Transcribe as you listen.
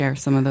share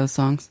some of those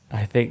songs?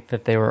 I think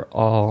that they were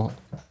all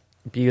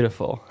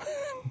beautiful.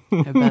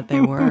 I bet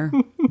they were.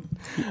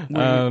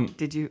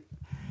 Did you?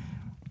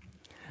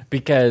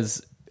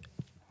 Because,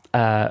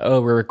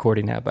 we're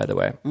recording now, by the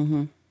way.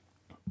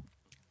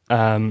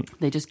 Mm-hmm.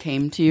 They just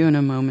came to you in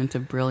a moment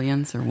of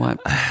brilliance, or what?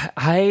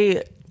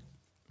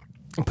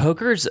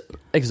 Poker's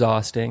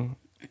exhausting.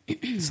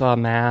 It's a lot of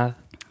math.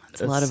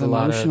 It's a lot of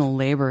emotional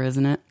labor,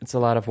 isn't it? It's a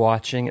lot of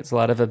watching. It's a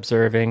lot of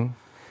observing.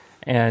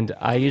 And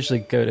I usually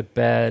go to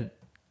bed.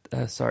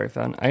 Sorry,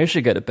 phone. I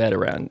usually go to bed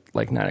around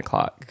like 9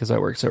 o'clock because I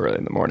work so early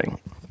in the morning.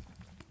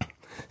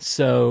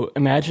 So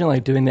imagine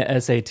like doing the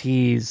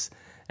SATs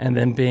and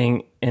then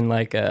being in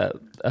like a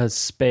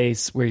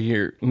space where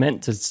you're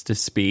meant to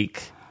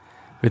speak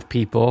with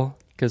people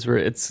because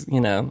it's,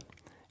 you know,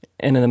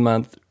 end of the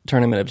month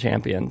tournament of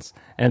champions.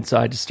 And so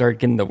I just started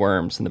getting the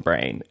worms in the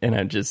brain and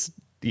I just,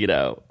 you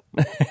know,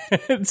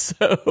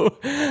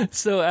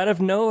 so out of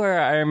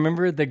nowhere, I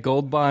remember the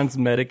Gold Bonds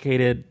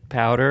medicated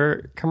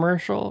powder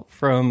commercial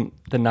from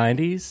the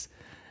 90s.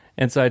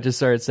 And so I just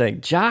started saying,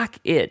 jock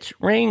itch,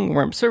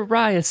 ringworm,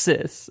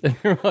 psoriasis. And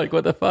we were like,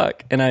 what the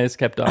fuck? And I just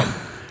kept on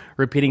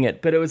repeating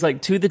it. But it was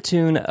like to the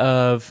tune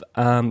of,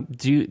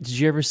 did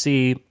you ever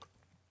see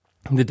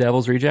The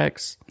Devil's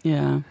Rejects?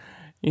 Yeah.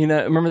 You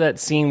know, remember that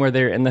scene where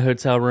they're in the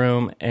hotel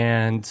room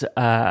and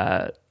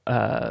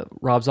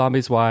Rob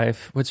Zombie's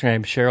wife, what's her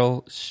name?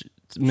 Cheryl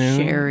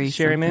Moon?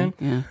 Sherry Moon?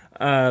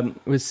 Yeah.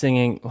 Was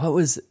singing, what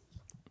was,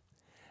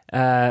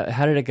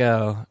 how did it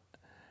go?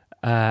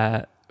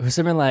 It was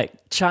something like,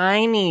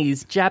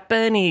 Chinese,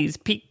 Japanese,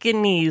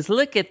 Pekingese,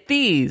 look at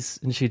these.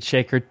 And she'd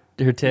shake her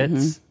tits.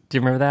 Mm-hmm. Do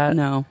you remember that?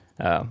 No.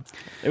 Oh.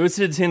 It was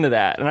to the tune of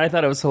that. And I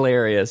thought it was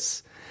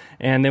hilarious.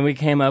 And then we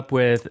came up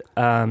with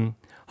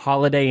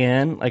Holiday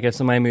Inn. Like if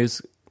somebody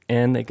moves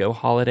in, they go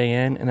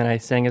Holiday Inn. And then I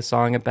sang a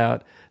song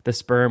about the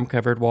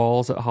sperm-covered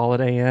walls at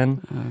Holiday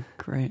Inn. Oh,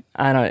 great.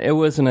 I don't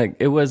know.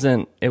 It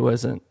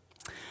wasn't.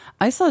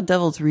 I saw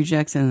Devil's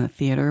Rejects in the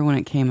theater when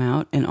it came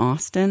out in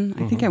Austin.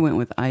 I think I went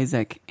with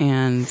Isaac,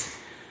 and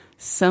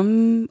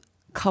some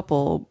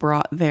couple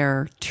brought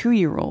their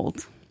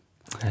 2-year-old.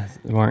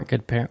 They weren't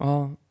good parents.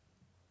 Well,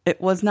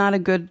 it was not a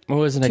good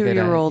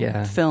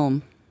 2-year-old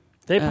film.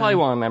 They probably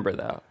won't remember,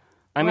 though.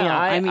 I mean,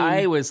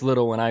 I was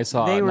little when I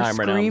saw they were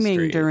Nightmare on Elm screaming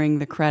Street. during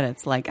the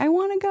credits, like, I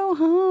want to go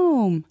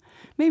home.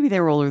 Maybe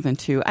they were older than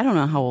 2. I don't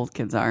know how old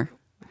kids are.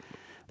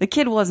 The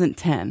kid wasn't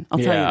 10. I'll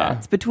tell you that.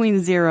 It's between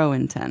 0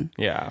 and 10.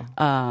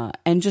 Yeah.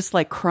 And just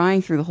like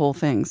crying through the whole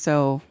thing.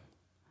 So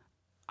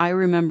I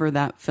remember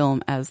that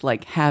film as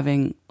like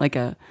having like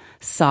a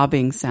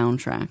sobbing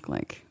soundtrack,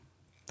 like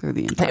through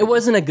the entire. It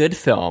wasn't a good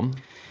film.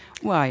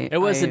 Well, it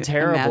wasn't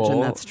terrible.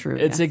 Imagine that's true.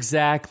 It's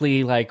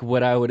exactly like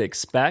what I would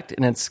expect,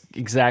 and it's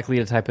exactly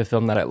the type of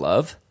film that I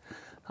love.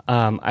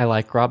 I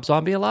like Rob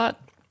Zombie a lot.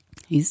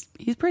 He's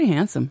pretty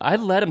handsome.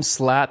 I'd let him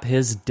slap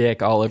his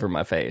dick all over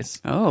my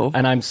face. Oh.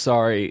 And I'm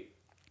sorry.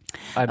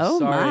 Oh,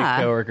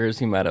 sorry, coworkers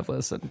who might have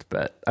listened,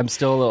 but I'm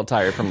still a little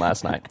tired from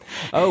last night.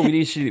 Oh,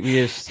 we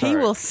should start. He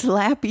will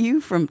slap you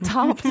from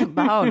top to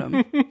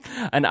bottom.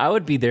 And I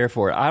would be there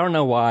for it. I don't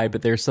know why,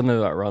 but there's something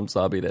about Rob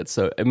Zombie that's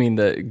so, I mean,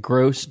 the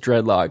gross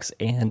dreadlocks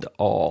and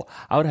all.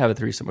 I would have a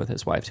threesome with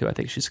his wife, too. I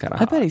think she's kind of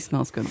hot. I bet he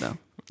smells good, though.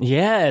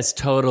 Yes,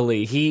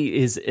 totally. He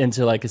is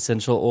into like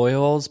essential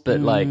oils, but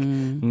like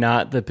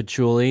not the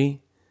patchouli.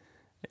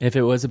 If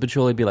it was a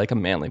patchouli, it'd be like a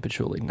manly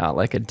patchouli, not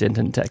like a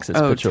Denton, Texas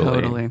patchouli. Oh,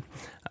 totally.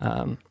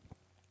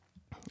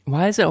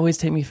 Why does it always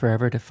take me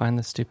forever to find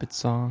the stupid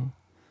song?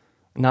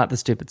 Not the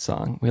stupid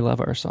song. We love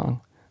our song.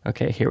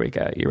 Okay, here we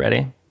go. You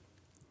ready?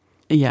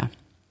 Yeah.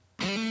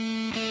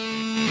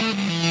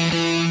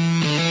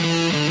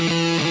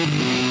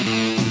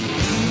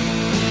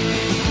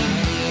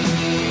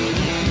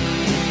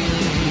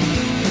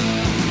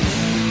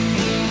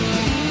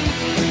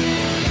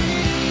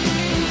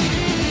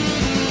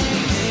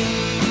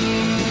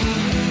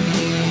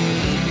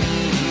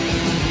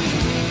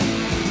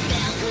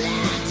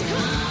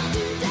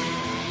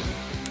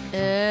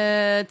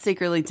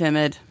 Secretly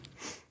Timid.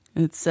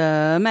 It's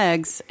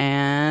Megs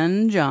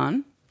and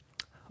John.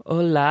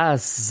 Hola,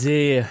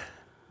 sí.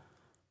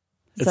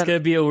 It's going to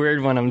be a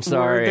weird one. I'm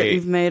sorry. Word that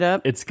you've made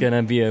up? It's going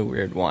to be a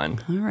weird one.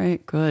 All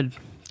right, good.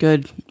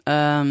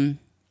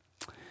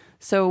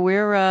 So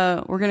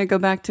we're going to go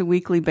back to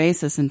weekly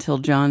basis until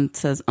John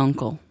says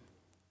uncle.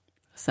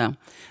 So,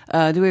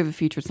 do we have a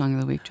featured song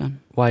of the week,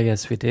 John? Why,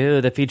 yes, we do.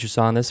 The featured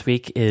song this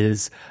week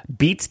is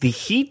Beat the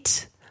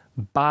Heat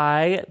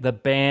by the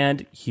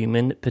band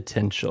Human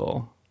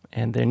Potential.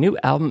 And their new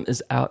album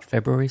is out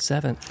February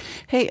 7th.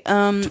 Hey,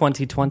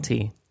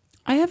 2020.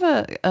 I have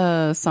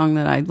a song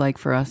that I'd like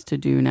for us to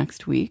do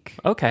next week.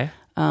 Okay.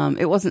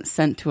 It wasn't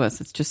sent to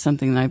us. It's just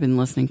something that I've been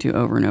listening to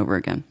over and over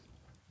again.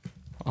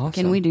 Awesome.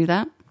 Can we do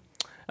that?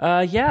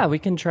 Yeah, we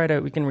can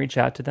reach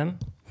out to them.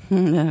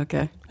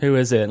 Okay. Who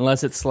is it?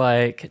 Unless it's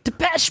like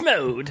Depeche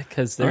Mode,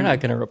 because they're not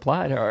going to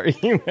reply to our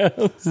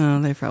emails.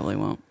 Oh, they probably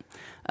won't.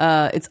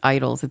 It's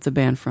Idols. It's a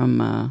band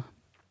from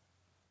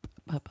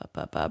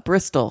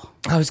Bristol.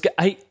 I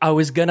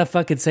was gonna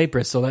fucking say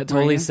Bristol. That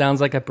totally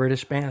sounds like a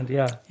British band.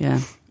 Yeah.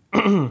 Yeah.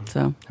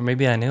 So Or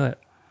maybe I knew it.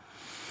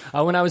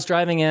 When I was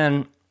driving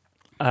in,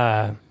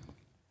 the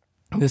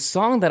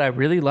song that I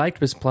really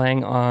liked was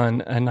playing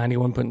on a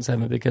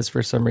 91.7 because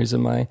for some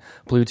reason my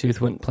Bluetooth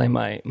wouldn't play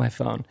my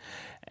phone.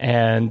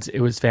 And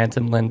it was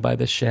Phantom Limb by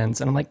the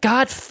Shins. And I'm like,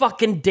 God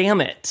fucking damn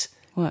it.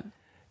 what?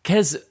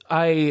 Because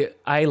I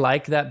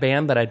like that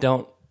band, but I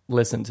don't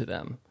listen to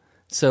them.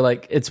 So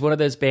like it's one of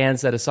those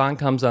bands that a song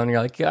comes on and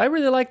you're like, yeah, I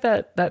really like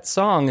that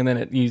song. And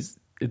then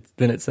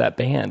it's that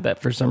band that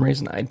for some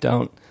reason I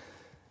don't,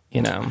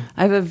 you know.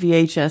 I have a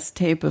VHS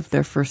tape of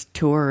their first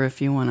tour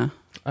if you want to.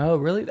 Oh,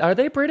 really? Are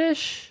they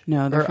British?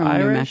 No, they're or from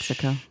Irish? New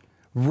Mexico.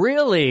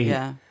 Really?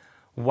 Yeah.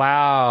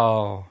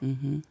 Wow.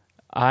 Mm-hmm.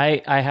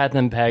 I had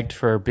them pegged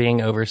for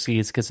being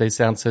overseas because they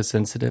sound so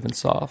sensitive and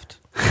soft.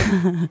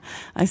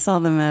 I saw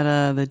them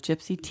at the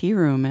Gypsy Tea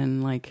Room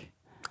in like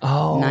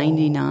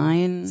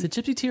 99. Is the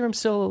Gypsy Tea Room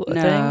still a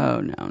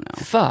thing? No.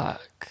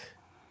 Fuck.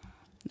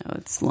 No,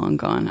 it's long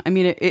gone. I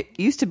mean, it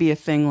used to be a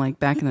thing like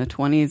back in the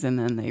 20s, and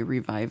then they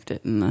revived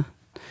it in the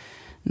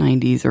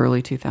 90s,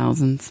 early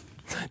 2000s.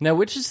 Now,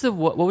 which is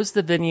what was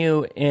the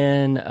venue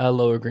in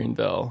Lower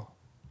Greenville?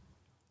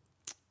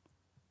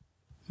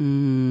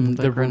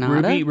 The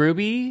Granada?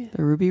 Ruby?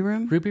 The Ruby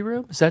Room? Ruby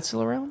Room? Is that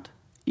still around?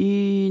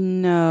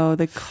 No,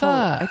 the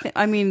Fuck.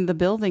 I mean, the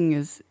building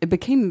it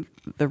became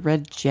the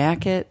Red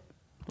Jacket,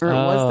 or it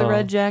was the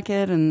Red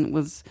Jacket, and it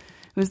was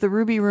the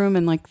Ruby Room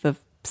in like the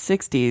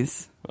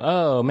 60s.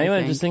 Oh, maybe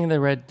I'm just thinking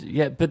the Red.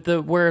 Yeah,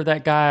 but where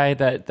that guy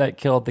that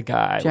killed the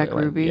guy, Jack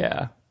Ruby?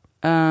 Yeah.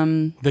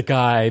 The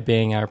guy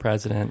being our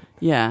president.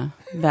 Yeah,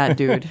 that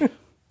dude.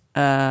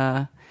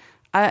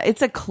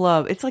 It's a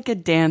club. It's like a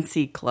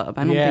dancey club.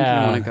 I don't think you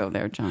want to go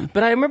there, John.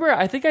 But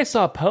I think I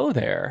saw Poe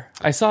there.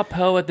 I saw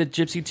Poe at the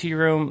Gypsy Tea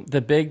Room,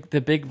 the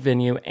big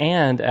venue,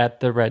 and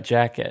at the Red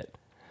Jacket.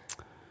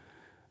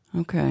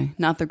 Okay,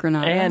 not the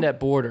Granada. And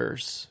at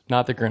Borders,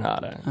 not the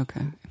Granada.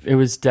 Okay, it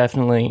was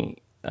definitely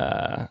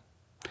that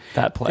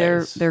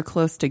place. They're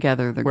close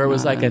together. The where it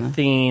was like Granada a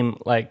theme,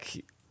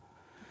 like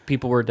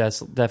people were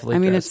definitely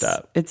dressed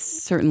up. It's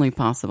certainly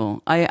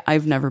possible.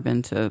 I've never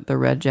been to the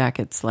Red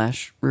Jacket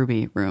 /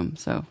 Ruby Room,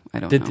 so I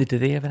don't know. Did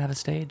they even have a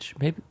stage?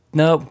 Maybe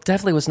no.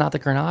 Definitely was not the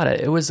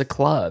Granada. It was a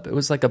club. It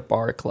was like a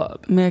bar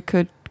club. I mean, it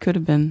could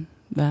have been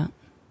that,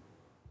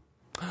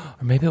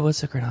 or maybe it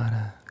was the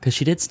Granada because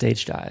she did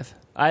stage dive.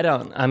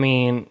 I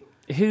mean,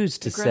 who's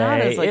to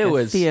say? Like it a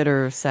was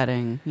theater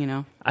setting, you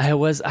know. I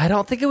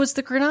don't think it was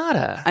the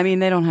Granada. I mean,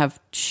 they don't have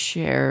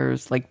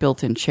chairs, like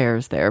built-in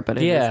chairs there, but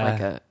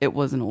it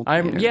was an old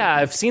theater.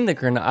 I've seen the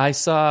Granada. I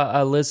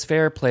saw Liz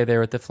Phair play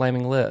there with the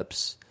Flaming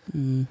Lips.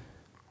 Don't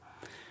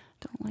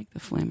like the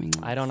Flaming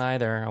Lips. I don't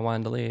either. I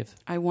wanted to leave.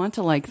 I want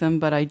to like them,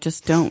 but I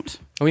just don't.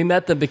 We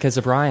met them because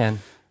of Ryan.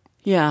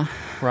 Yeah.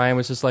 Ryan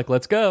was just like,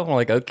 let's go. I'm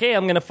like, okay,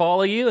 I'm going to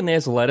follow you. And they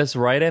just let us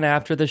right in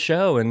after the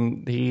show.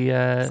 And he's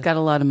got a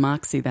lot of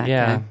moxie, that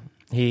guy.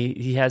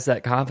 He has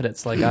that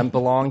confidence. Like, I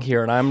belong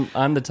here. And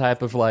I'm the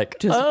type of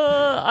like,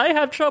 I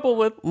have trouble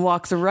with.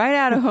 Walks right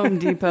out of Home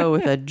Depot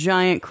with a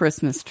giant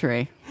Christmas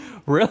tree.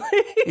 Really?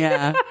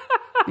 Yeah.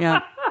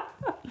 Yeah.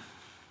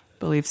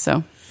 Believe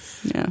so.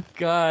 Yeah.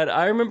 God,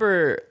 I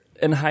remember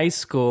in high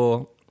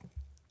school,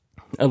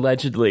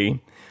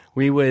 allegedly,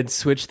 we would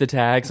switch the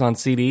tags on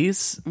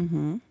CDs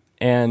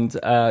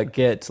and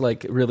get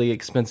like really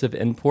expensive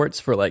imports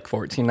for like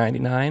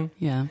 $14.99.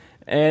 Yeah.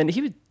 And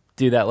he would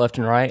do that left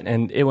and right,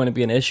 and it wouldn't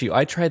be an issue.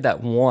 I tried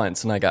that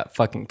once, and I got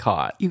fucking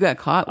caught. You got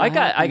caught? I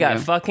got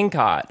fucking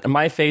caught. And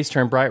my face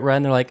turned bright red,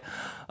 and they're like,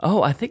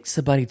 oh, I think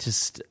somebody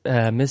just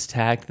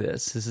mistagged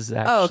this. This is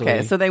actually... Oh,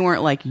 okay. So they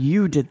weren't like,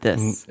 you did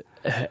this.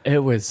 It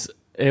was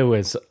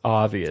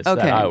obvious that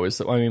I was.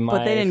 I mean,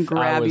 but they didn't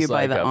grab you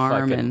by the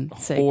arm and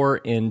say, "Whore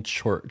in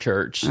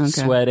church,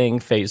 sweating,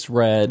 face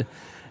red."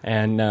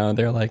 And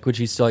they're like, "Would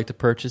you still like to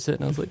purchase it?"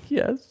 And I was like,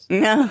 "Yes."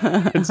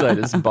 And so I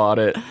just bought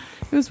it.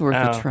 It was worth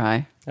a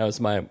try. That was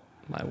my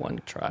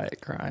one try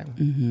at crime.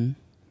 Mm-hmm.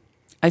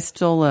 I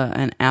stole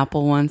an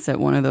apple once at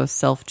one of those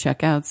self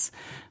checkouts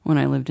when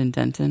I lived in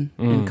Denton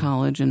in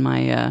college, and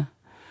my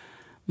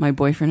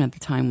boyfriend at the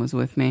time was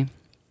with me.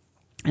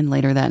 And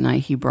later that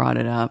night, he brought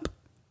it up.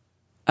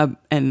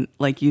 And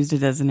like used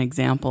it as an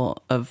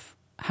example of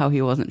how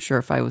he wasn't sure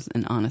if I was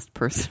an honest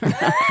person or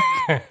not.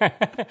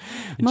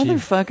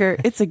 Motherfucker,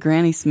 it's a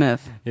Granny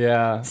Smith.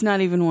 Yeah. It's not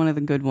even one of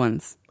the good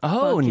ones.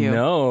 Oh,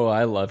 no.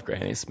 I love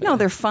Granny Smith. No,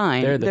 they're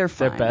fine. They're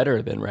fine. They're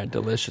better than Red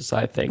Delicious,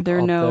 I think. They're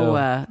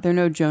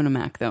no Jonah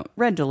Mac, though.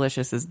 Red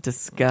Delicious is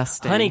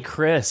disgusting. Honey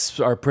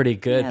Crisps are pretty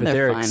good, but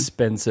they're fine.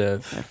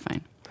 Expensive.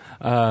 They're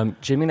fine.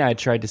 Jimmy and I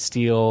tried to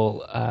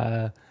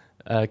steal...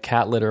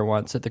 cat litter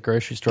once at the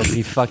grocery store, but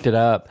he fucked it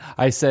up.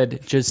 I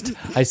said,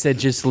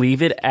 just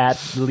leave it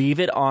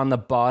on the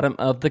bottom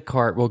of the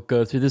cart. We'll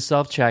go through the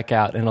self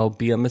checkout and it'll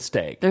be a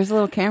mistake. There's a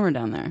little camera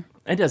down there.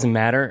 It doesn't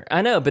matter.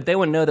 I know, but they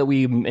wouldn't know that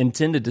we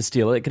intended to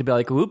steal it. It could be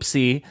like,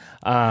 whoopsie.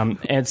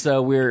 And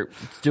so we're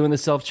doing the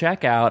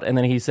self-checkout, and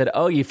then he said,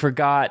 oh, you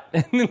forgot,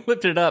 and then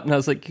lifted it up, and I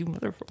was like, you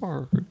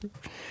motherfucker.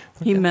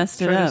 He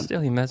messed it up.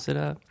 He messed it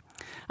up.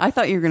 I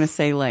thought you were going to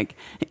say, like,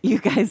 you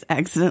guys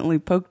accidentally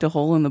poked a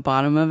hole in the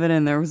bottom of it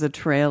and there was a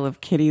trail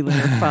of kitty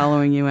litter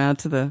following you out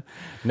to the...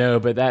 No,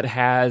 but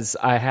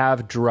I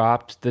have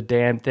dropped the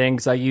damn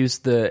things. I use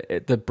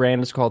the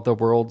brand is called the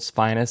World's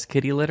Finest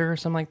Kitty Litter or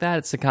something like that.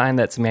 It's the kind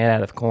that's made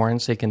out of corn,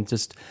 so you can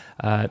just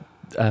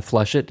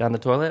flush it down the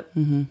toilet.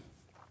 Mm-hmm.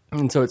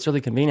 And so it's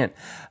really convenient.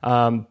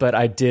 But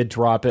I did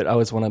drop it. I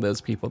was one of those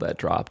people that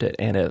dropped it.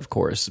 And it, of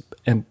course,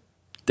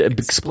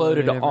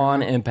 exploded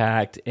on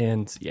impact.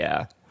 And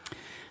yeah.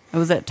 I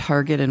was at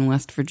Target in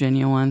West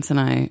Virginia once, and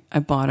I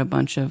bought a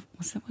bunch of...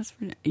 Was that West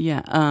Virginia?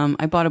 Yeah.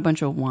 I bought a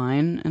bunch of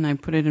wine, and I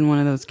put it in one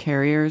of those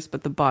carriers,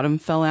 but the bottom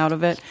fell out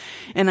of it.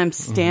 And I'm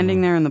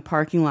standing there in the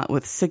parking lot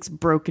with 6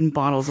 broken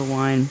bottles of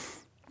wine.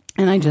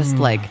 And I just,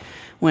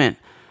 went...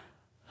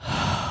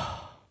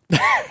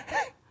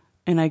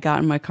 and I got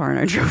in my car, and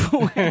I drove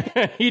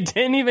away. You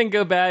didn't even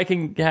go back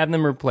and have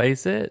them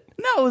replace it?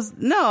 No,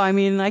 I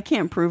mean, I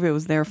can't prove it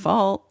was their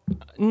fault.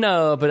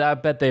 No, but I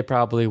bet they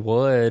probably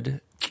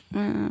would.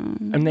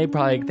 And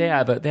they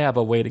have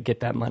a way to get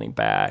that money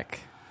back.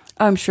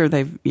 I'm sure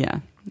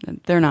they're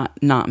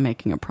not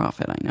making a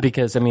profit. I know,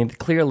 because I mean,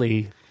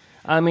 clearly,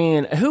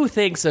 who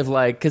thinks of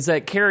because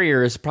that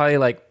carrier is probably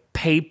like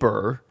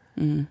paper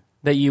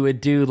that you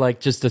would do like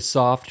just a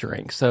soft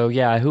drink. So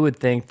yeah, who would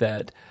think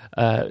that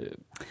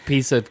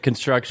piece of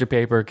construction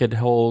paper could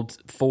hold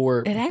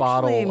 4 bottles of wine? It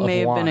actually may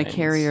have been a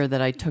carrier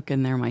that I took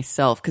in there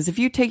myself. Because if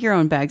you take your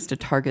own bags to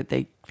Target,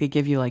 they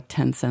give you like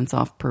 10 cents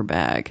off per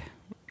bag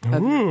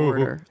of your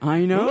order.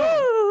 I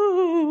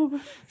know.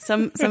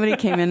 Somebody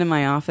came into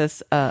my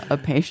office, a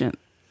patient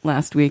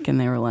last week, and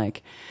they were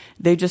like,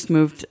 they just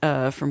moved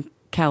from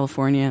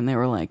California, and they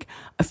were like,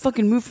 I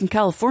fucking moved from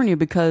California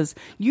because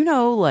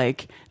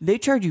they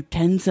charge you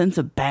 10 cents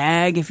a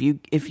bag if you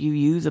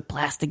use a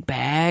plastic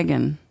bag.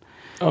 And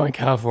in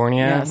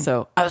California, yeah.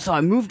 So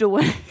I moved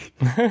away.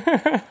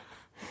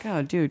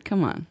 God, dude,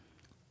 come on.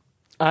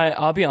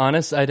 I'll be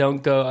honest, I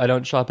don't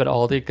shop at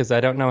Aldi because I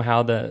don't know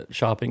how the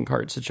shopping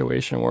cart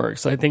situation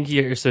works. I think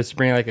you're supposed to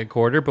bring like a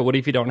quarter, but what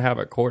if you don't have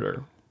a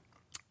quarter?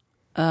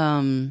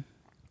 Can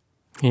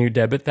you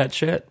debit that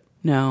shit?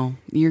 No,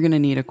 you're going to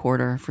need a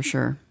quarter for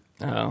sure.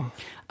 Oh.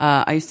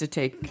 I used to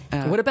take...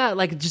 what about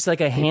just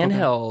like a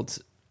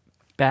handheld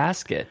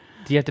basket?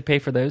 Do you have to pay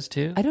for those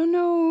too? I don't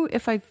know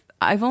if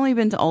I've only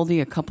been to Aldi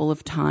a couple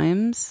of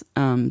times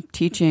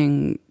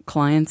teaching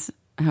clients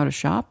how to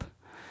shop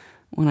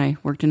when I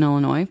worked in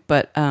Illinois,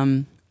 but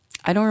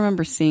I don't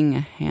remember seeing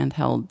a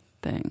handheld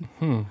thing.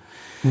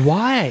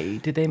 Why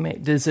did they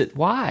make?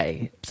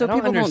 Why? So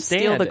people don't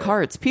steal the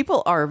carts.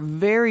 People are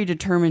very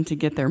determined to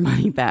get their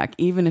money back,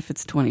 even if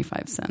it's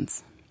 25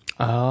 cents.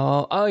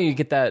 Oh, you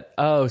get that.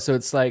 Oh, so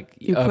it's like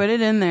you put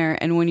it in there,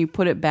 and when you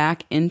put it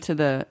back into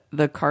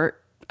the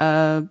cart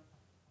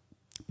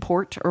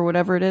port or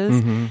whatever it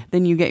is,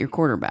 then you get your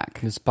quarter back.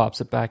 It just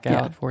pops it back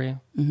out for you.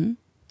 Mm-hmm.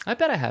 I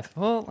bet I have.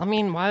 Well,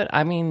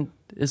 why?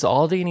 Is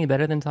Aldi any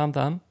better than Tom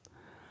Thumb?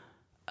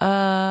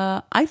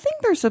 I think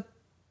they're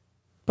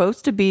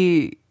supposed to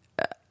be.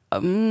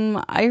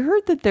 I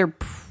heard that their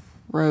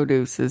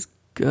produce is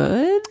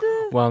good.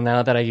 Well,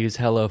 now that I use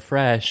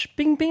HelloFresh,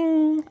 bing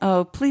bing.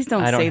 Oh, please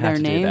don't say their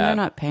name. They're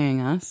not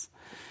paying us.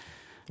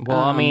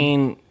 Well,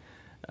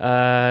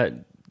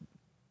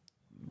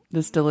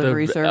 this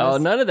delivery service. Oh,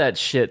 none of that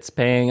shit's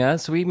paying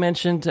us. We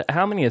mentioned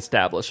how many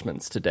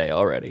establishments today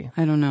already?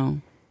 I don't know.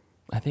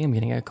 I think I'm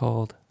getting a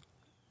cold.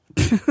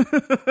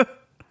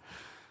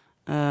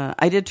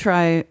 I did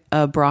try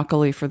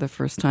broccoli for the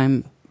first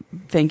time.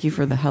 Thank you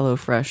for the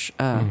HelloFresh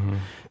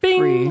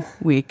free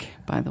week,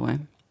 by the way.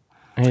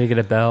 I need to get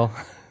a bell.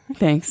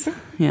 Thanks.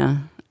 Yeah.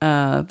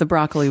 The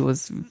broccoli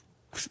was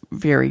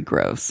very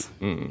gross.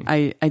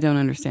 I don't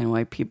understand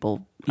why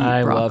people eat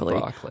broccoli.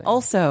 Love broccoli.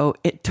 Also,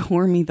 it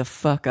tore me the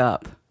fuck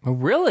up. Oh,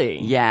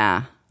 really?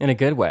 Yeah. In a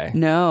good way?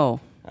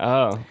 No.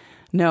 Oh.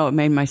 No, it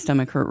made my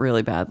stomach hurt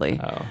really badly.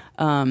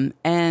 Oh.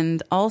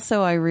 And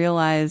also I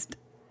realized,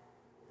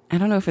 I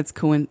don't know if it's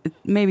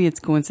maybe it's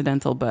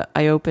coincidental, but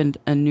I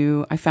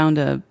found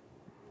a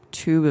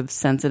tube of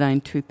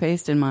Sensodyne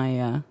toothpaste in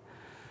my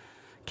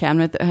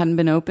cabinet that hadn't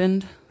been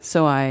opened.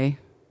 So I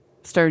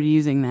started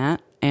using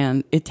that,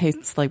 and it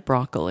tastes like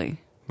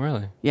broccoli.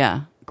 Really?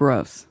 Yeah.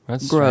 Gross.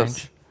 That's gross.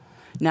 Strange.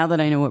 Now that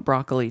I know what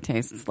broccoli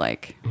tastes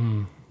like,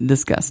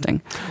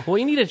 disgusting. Well,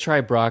 you need to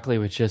try broccoli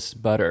with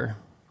just butter.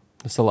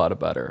 It's a lot of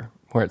butter,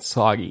 where it's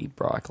soggy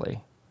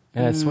broccoli.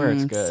 And I swear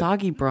it's good.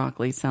 Soggy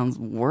broccoli sounds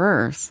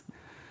worse.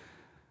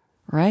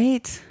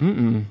 Right?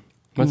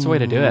 What's the way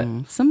to do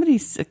it? Somebody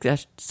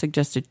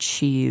suggested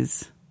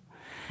cheese.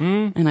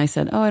 And I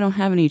said, I don't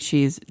have any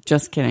cheese.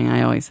 Just kidding.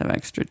 I always have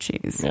extra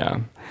cheese.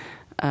 Yeah.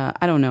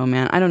 I don't know,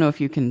 man. I don't know if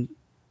you can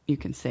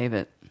save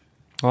it.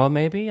 Well,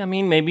 maybe.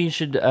 Maybe you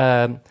should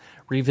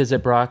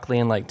revisit broccoli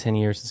in like 10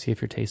 years and see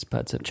if your taste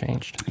buds have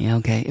changed. Yeah,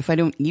 okay. If I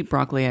don't eat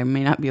broccoli, I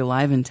may not be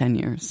alive in 10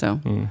 years.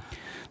 So,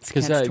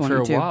 Because for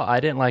a while, I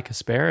didn't like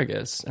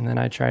asparagus. And then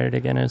I tried it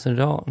again as an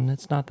adult, and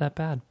it's not that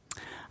bad.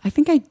 I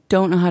think I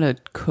don't know how to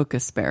cook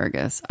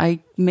asparagus. I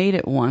made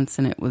it once,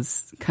 and it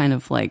was kind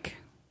of like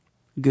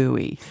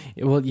gooey.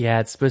 Well, yeah,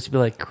 it's supposed to be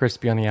like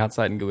crispy on the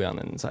outside and gooey on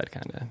the inside,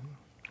 kind of,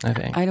 I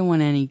think. I don't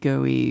want any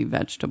gooey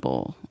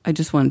vegetable. I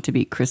just want it to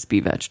be crispy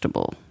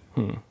vegetable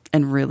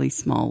and really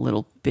small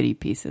little bitty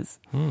pieces.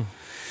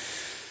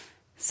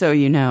 So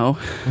you know.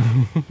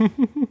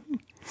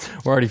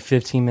 We're already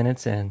 15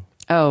 minutes in.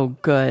 Oh,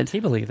 good. Can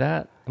you believe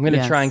that? I'm going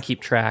to try and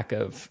keep track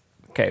of,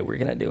 okay, we're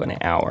going to do an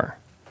hour.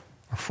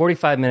 Or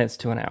 45 minutes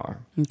to an hour.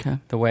 Okay.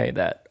 The way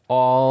that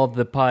all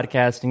the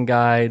podcasting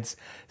guides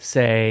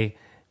say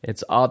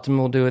it's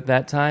optimal to do it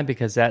that time,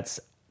 because that's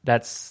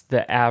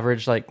the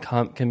average like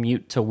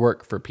commute to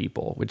work for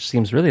people, which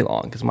seems really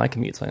long because my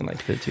commute's only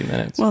like 15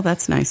 minutes. Well,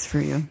 that's nice for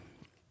you.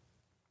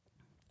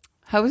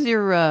 How was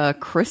your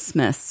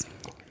Christmas?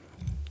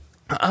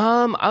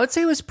 I would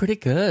say it was pretty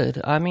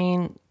good. I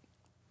mean,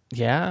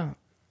 yeah.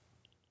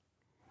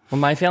 Well,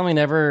 my family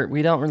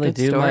we don't really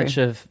do much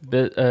of,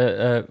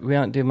 we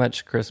don't do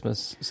much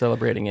Christmas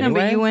celebrating anyway.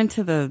 No, but you went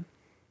to the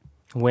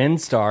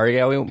WinStar.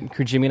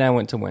 Yeah, Jimmy and I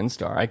went to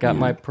WinStar. I got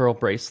my pearl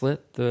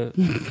bracelet,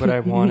 what I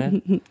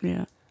wanted.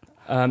 Yeah.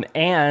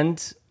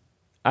 And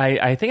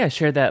I think I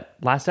shared that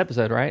last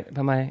episode, right?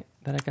 That I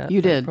got.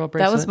 You did. Pearl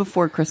bracelet. That was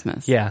before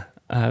Christmas. Yeah.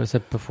 It was a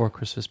before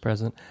Christmas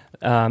present.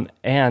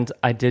 And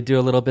I did do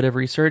a little bit of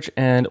research,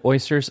 and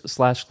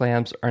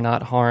oysters/clams are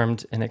not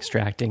harmed in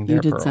extracting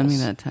their pearls. You did send me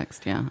that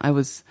text, yeah. I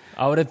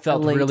would have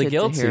felt really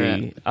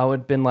guilty. I would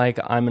have been like,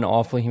 I'm an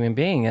awful human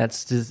being.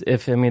 That's just,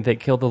 they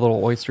killed the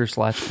little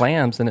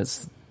oysters/clams,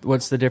 and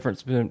what's the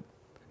difference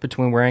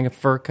between wearing a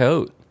fur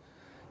coat?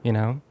 You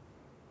know?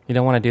 You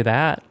don't want to do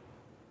that.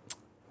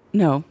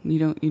 No, you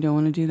don't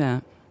want to do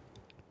that.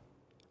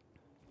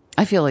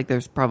 I feel like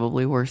there's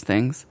probably worse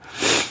things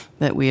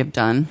that we have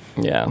done.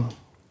 Yeah.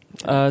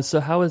 So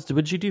what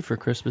did you do for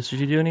Christmas? Did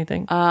you do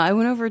anything? I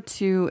went over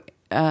to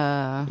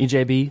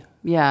EJB.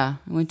 Yeah,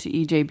 I went to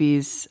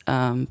EJB's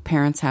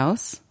parents'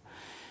 house,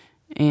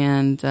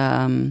 and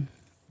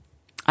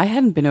I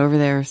hadn't been over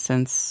there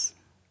since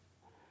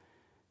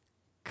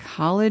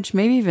college,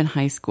 maybe even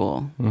high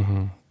school.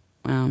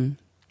 Mm-hmm.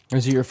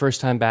 Was it your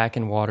first time back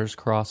in Waters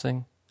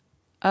Crossing?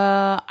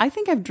 I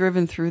think I've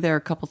driven through there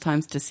a couple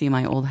times to see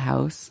my old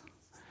house.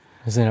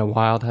 Isn't it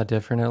wild how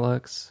different it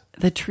looks?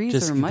 The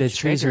trees are much bigger. The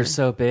trees are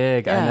so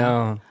big. Yeah. I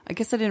know. I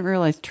guess I didn't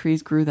realize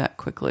trees grew that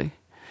quickly.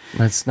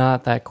 It's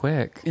not that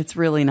quick. It's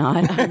really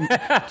not. I'm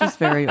just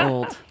very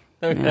old.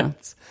 Yeah.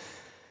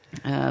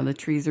 The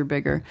trees are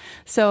bigger.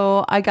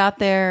 So I got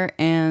there,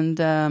 and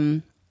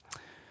her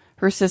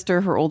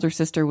older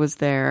sister was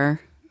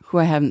there, who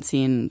I haven't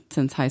seen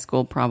since high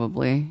school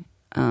probably.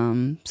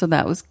 So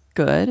that was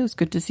good. It was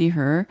good to see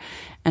her.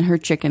 And her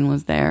chicken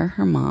was there,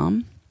 her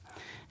mom.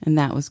 And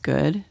that was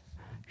good.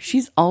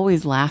 She's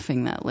always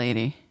laughing, that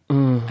lady.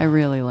 I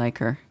really like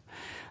her.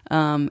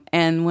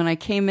 And when I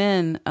came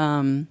in,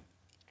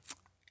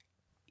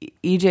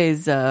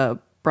 EJ's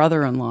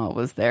brother-in-law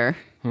was there,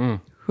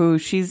 who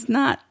she's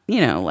not,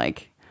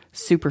 like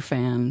super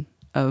fan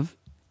of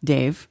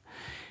Dave.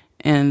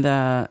 And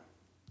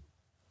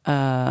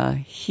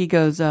he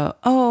goes,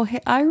 oh,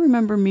 hey, I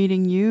remember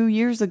meeting you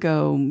years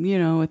ago,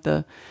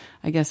 at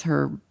I guess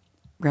her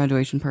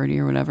graduation party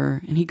or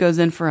whatever. And he goes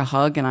in for a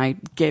hug, and I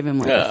gave him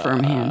like a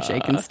firm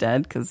handshake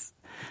instead, because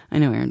I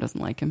know Aaron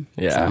doesn't like him.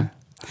 Yeah.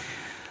 So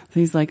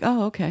he's like,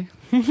 oh, okay.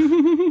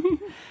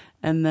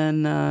 And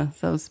then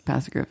so that was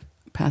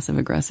passive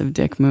aggressive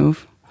dick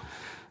move.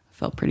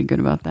 Felt pretty good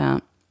about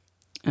that.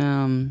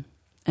 And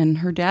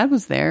her dad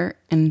was there,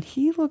 and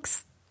he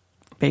looks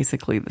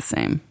basically the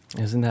same.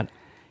 Isn't that?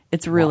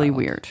 It's really wild?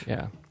 weird.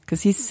 Yeah.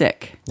 Because he's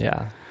sick.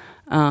 Yeah.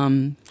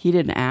 He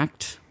didn't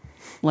act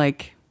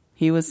like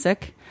he was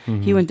sick.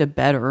 Mm-hmm. He went to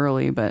bed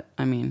early, but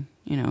I mean,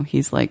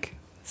 he's like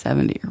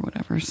 70 or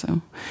whatever.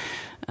 So,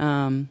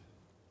 and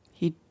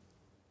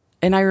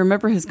I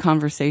remember his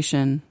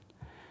conversation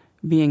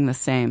being the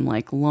same,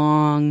 like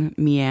long,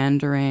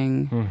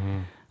 meandering.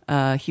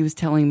 Mm-hmm. He was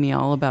telling me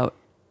all about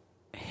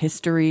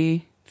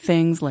history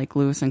things like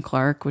Lewis and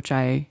Clark, which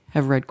I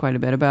have read quite a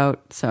bit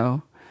about.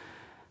 So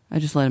I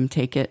just let him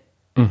take it,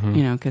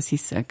 because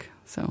he's sick.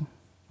 So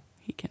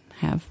he can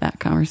have that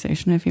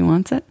conversation if he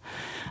wants it.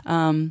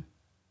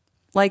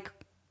 Like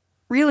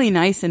really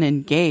nice and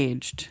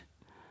engaged,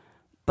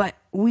 but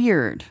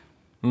weird.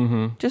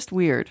 Mm-hmm. Just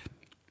weird.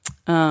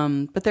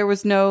 But there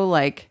was no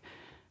like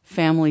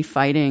family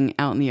fighting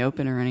out in the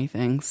open or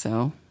anything.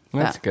 So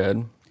that's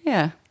good.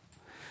 Yeah.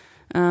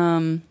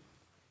 I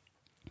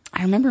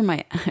remember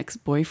my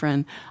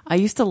ex-boyfriend, I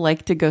used to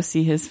like to go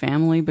see his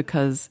family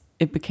because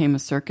it became a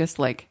circus,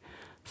 like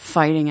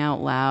fighting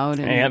out loud.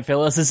 And Aunt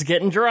Phyllis is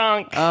getting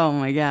drunk. Oh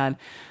my God.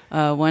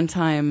 One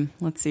time,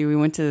 let's see, we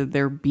went to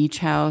their beach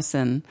house,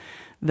 and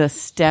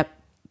the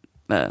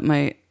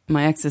my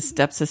ex's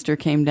stepsister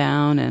came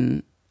down,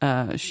 and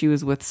she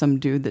was with some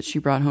dude that she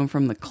brought home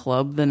from the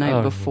club the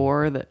night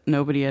before that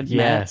nobody had met.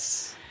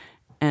 Yes.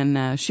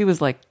 And she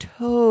was like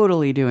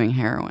totally doing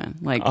heroin.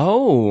 Like,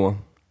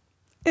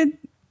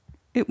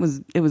 it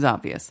was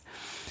obvious.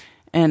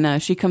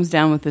 And she comes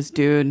down with this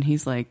dude, and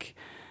he's like,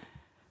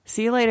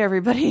 "See you later,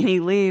 everybody," and he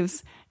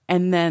leaves.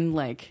 And then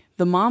like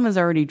the mom is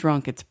already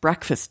drunk. It's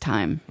breakfast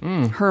time.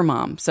 Her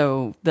mom,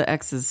 so the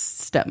ex's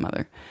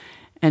stepmother,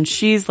 and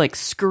she's like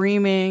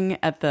screaming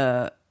at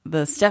the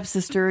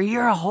stepsister,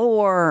 "You're a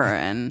whore,"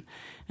 and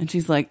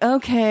she's like,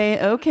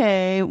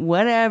 okay,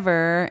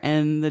 whatever.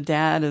 And the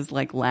dad is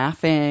like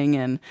laughing,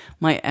 and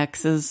my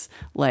ex is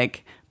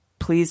like,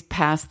 "Please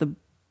pass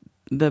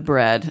the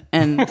bread."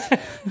 And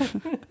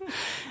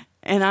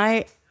and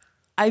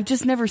I've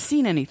just never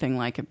seen anything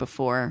like it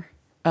before.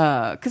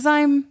 Because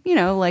I'm,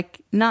 like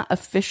not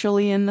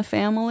officially in the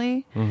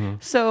family.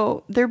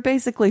 So they're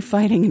basically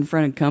fighting in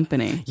front of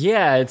company.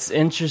 Yeah, it's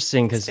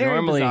interesting because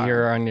normally bizarre.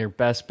 you're on your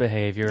best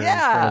behavior in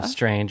front of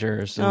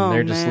strangers, and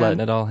they're just letting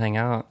it all hang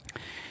out.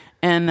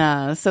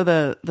 And so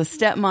the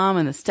stepmom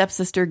and the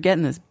stepsister get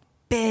in this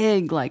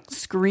big, like,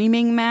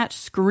 screaming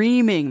match,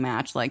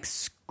 like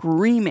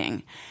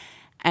screaming.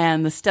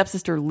 And the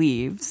stepsister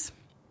leaves.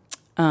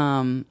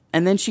 And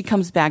then she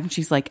comes back and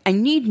she's like, "I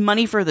need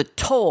money for the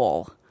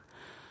toll."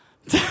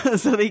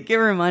 So they give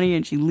her money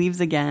and she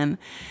leaves again.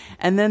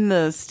 And then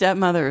the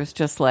stepmother is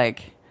just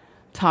like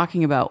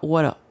talking about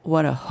what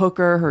a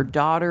hooker her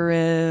daughter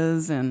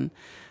is. And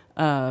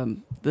the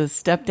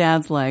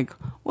stepdad's like,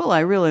 "Well, I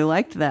really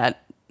liked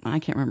that." I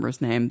can't remember his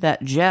name.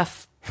 That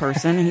Jeff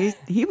person.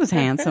 He was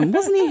handsome.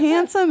 Wasn't he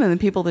handsome? And the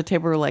people at the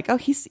table were like, "Oh,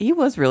 he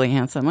was really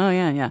handsome. Oh,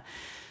 yeah.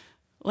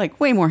 Like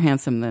way more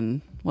handsome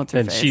than what's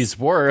her face. She's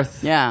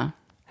worth. Yeah.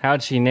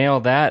 How'd she nail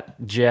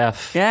that,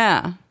 Jeff?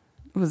 Yeah.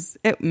 It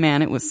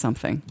was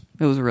something.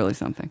 It was really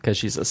something. Because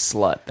she's a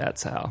slut,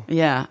 that's how.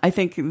 Yeah, I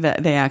think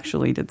that they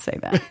actually did say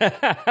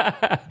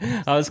that.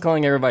 I was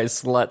calling everybody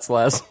sluts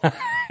last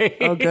night.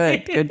 Oh,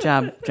 good. Good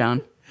job,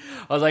 John.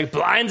 I was like,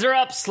 "Blinds are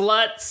up,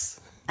 sluts."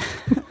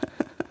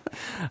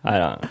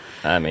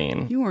 I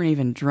mean. You weren't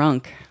even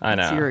drunk. I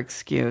know. That's your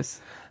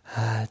excuse.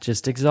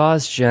 Just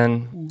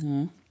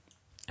exhaustion.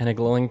 And a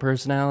glowing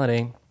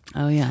personality.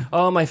 Oh, yeah.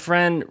 Oh, my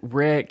friend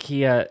Rick,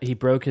 he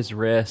broke his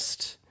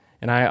wrist.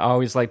 And I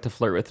always like to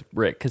flirt with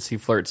Rick because he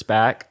flirts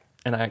back.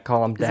 And I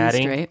call him Daddy. Is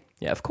he straight?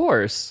 Yeah, of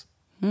course.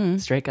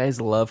 Straight guys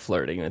love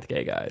flirting with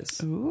gay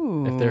guys.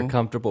 Ooh. If they're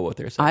comfortable with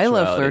their sexuality. I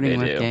love flirting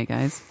with gay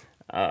guys.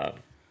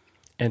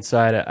 And so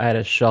I had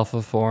a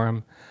shuffle for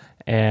him.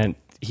 And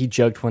he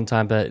joked one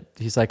time, but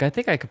he's like, "I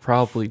think I could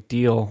probably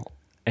deal."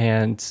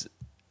 And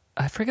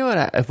I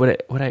forget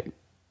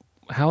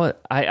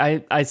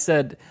I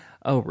said,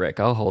 "Oh, Rick,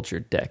 I'll hold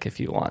your dick if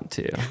you want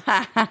to."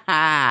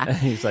 And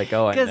he's like,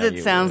 "Oh, I know Because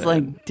it sounds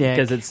like dick.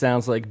 Because it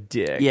sounds like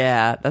dick."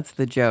 Yeah, that's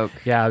the joke.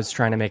 Yeah, I was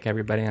trying to make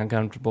everybody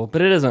uncomfortable,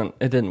 but it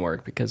didn't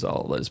work because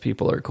all those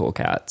people are cool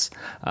cats.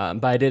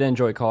 But I did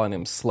enjoy calling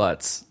them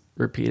sluts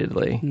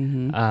repeatedly.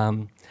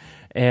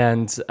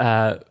 And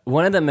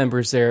one of the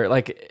members there,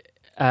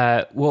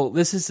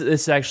 this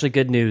is actually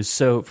good news.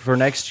 So for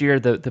next year,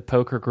 the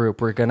poker group,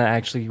 we're going to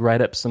actually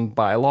write up some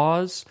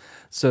bylaws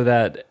so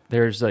that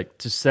there's like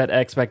to set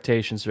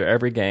expectations for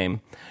every game.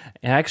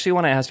 And I actually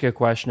want to ask you a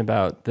question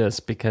about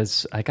this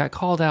because I got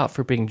called out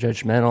for being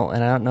judgmental,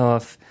 and I don't know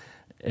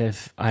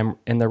if I'm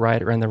in the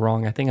right or in the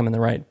wrong. I think I'm in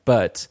the right,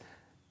 but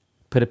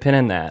put a pin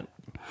in that.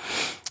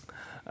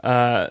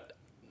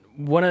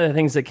 One of the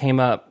things that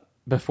came up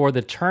before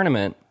the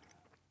tournament.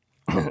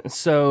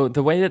 So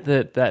the way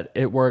that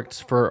it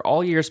worked for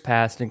all years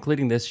past,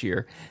 including this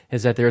year,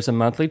 is that there's a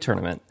monthly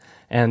tournament,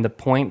 and the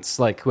points,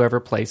 like whoever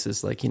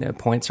places,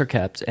 points are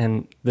kept,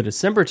 and the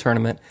December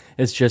tournament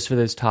is just for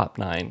those top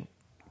 9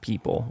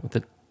 people.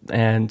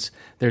 And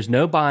there's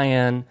no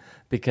buy-in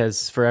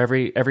because for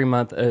every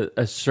month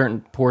a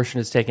certain portion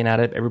is taken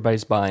out of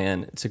everybody's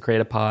buy-in to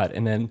create a pot,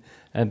 and then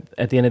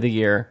at the end of the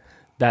year,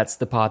 that's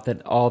the pot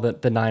that all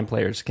the 9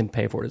 players can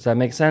pay for. Does that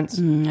make sense?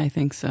 I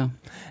think so.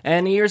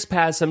 And years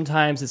past,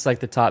 sometimes it's like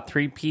the top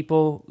 3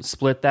 people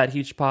split that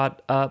huge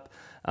pot up.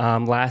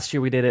 Last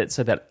year we did it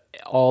so that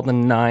all the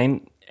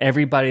 9,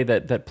 everybody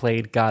that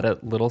played got a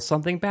little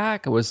something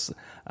back. It was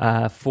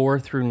 4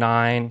 through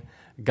 9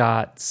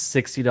 got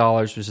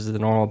 $60, which is the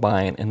normal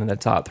buy-in, and then the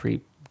top 3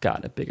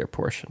 got a bigger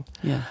portion.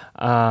 Yeah.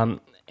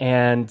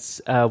 And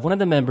one of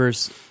the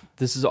members,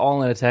 this is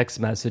all in a text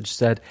message,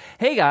 said,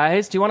 "Hey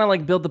guys, do you want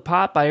to build the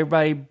pot by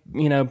everybody,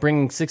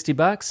 bringing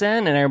 $60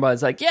 in?" And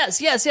everybody's like,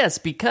 yes,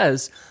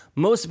 because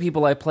most of the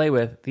people I play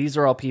with, these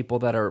are all people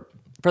that are,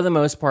 for the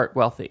most part,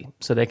 wealthy,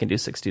 so they can do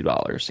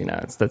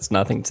 $60. That's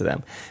nothing to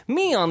them.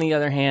 Me, on the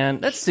other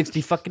hand, that's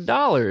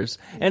 $60.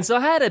 And so I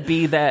had to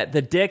be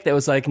the dick that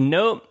was like,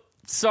 "Nope,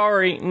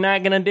 sorry,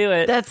 not gonna do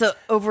it." That's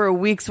over a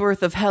week's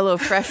worth of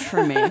HelloFresh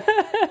for me.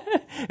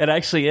 It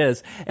actually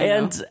is.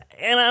 And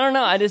I don't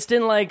know, I just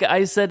didn't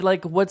I said,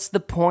 what's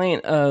the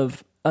point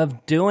of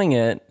doing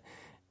it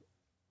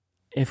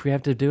if we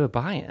have to do a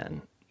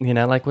buy-in?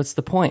 What's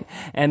the point?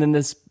 And then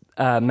this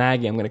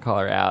Maggie, I'm going to call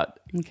her out.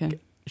 Okay.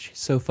 She's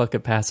so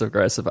fucking passive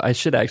aggressive. I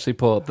should actually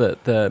pull up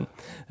the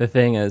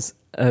thing as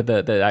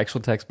the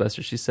actual text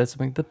message. She said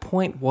something. The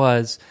point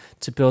was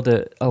to build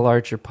a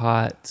larger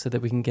pot so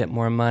that we can get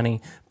more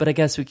money. But I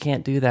guess we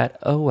can't do that.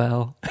 Oh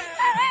well.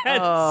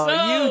 Oh,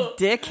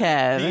 you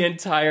dickhead! The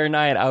entire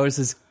night I was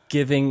just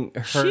giving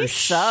her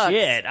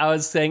shit. I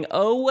was saying,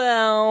 "Oh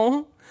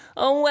well."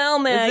 Oh well,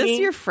 Maggie. Is this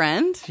your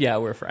friend? Yeah,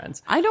 we're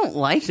friends. I don't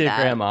like She's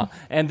that. Grandma.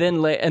 And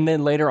then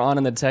later on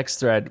in the text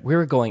thread, we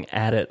were going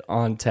at it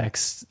on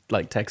text,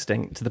 like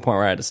texting, to the point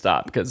where I had to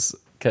stop because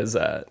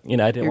I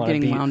didn't want to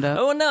be wound up.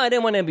 Oh no, I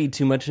didn't want to be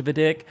too much of a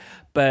dick.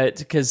 But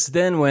because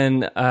then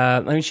when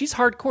she's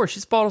hardcore,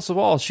 she's balls to the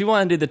wall. She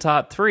wanted to do the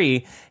top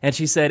 3, and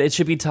she said it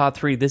should be top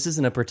 3. This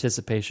isn't a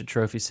participation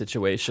trophy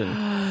situation.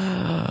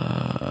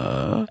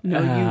 No,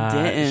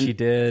 you didn't. She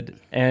did.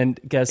 And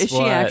guess Is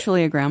what? she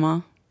actually a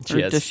grandma? She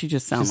or is. does she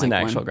just sound She's like an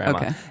actual one? grandma.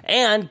 Okay.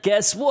 And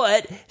guess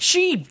what?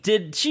 She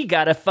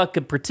got a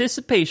fucking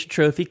participation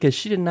trophy because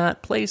she did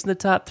not place in the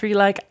top 3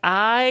 like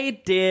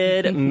I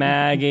did,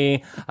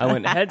 Maggie. I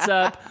went heads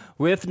up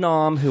with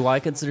Nom, who I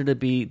consider to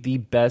be the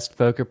best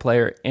poker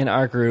player in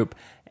our group.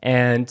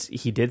 And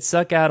he did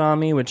suck out on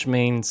me, which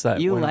means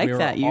that You when like we were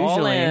that all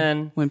usually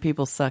in, when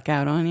people suck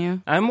out on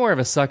you. I'm more of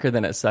a sucker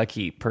than a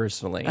sucky,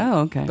 personally.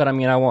 Oh, okay. But I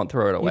mean, I won't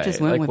throw it away. You just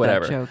went like, with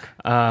whatever. that joke.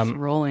 Just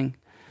rolling.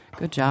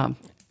 Good job.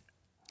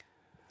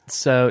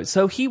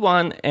 So he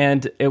won,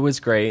 and it was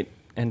great,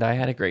 and I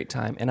had a great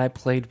time, and I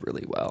played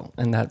really well,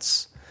 and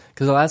that's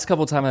because the last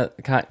couple of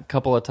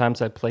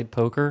times I played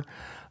poker,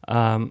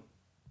 I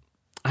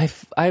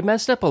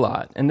messed up a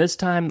lot, and this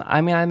time,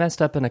 I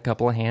messed up in a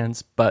couple of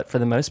hands, but for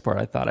the most part,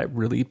 I thought I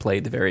really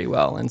played very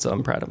well, and so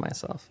I'm proud of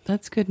myself.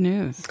 That's good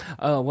news.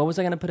 Oh, what was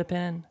I going to put a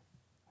pin?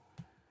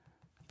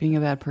 Being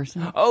a bad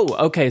person.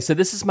 Oh, okay. So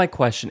this is my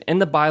question. In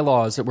the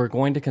bylaws that we're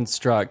going to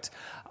construct,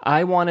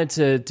 I wanted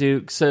to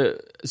do so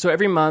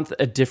every month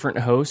a different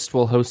host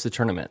will host the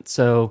tournament.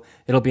 So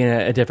it'll be in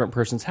a different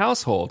person's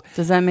household.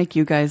 Does that make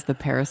you guys the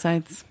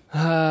parasites?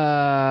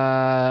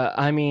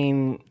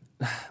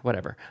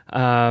 Whatever.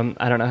 I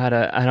don't know how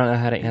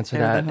to answer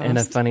They're that in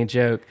a funny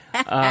joke.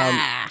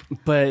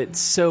 But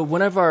so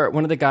one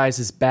of the guys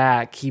is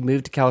back. He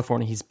moved to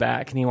California. He's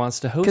back and he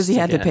wants to host Because he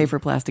had to again. pay for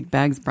plastic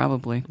bags,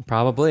 probably.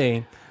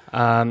 Probably.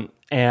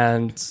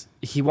 And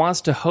he wants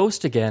to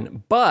host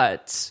again,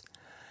 but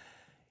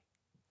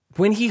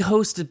when he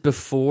hosted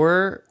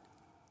before,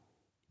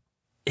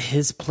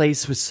 his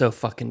place was so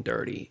fucking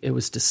dirty. It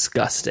was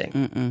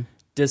disgusting.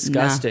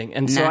 Disgusting.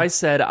 And so I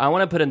said, I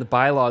want to put in the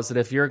bylaws that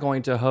if you're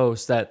going to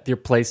host, that your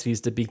place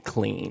needs to be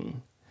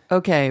clean.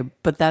 Okay,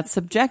 but that's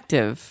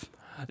subjective.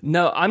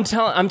 No, I'm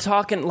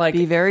talking like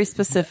Be very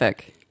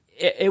specific.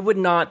 it would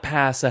not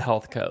pass a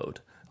health code.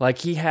 Like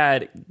he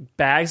had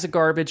bags of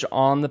garbage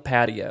on the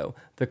patio.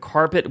 The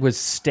carpet was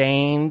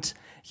stained.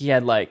 He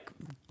had like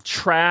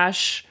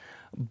trash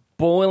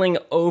boiling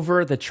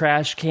over the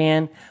trash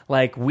can,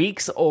 like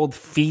weeks old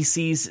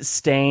feces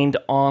stained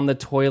on the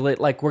toilet,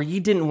 like where you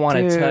didn't want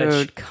to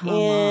touch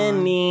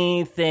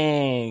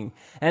anything.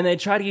 And they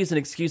try to use an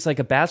excuse like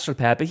a bachelor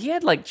pad, but he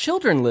had like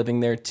children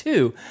living there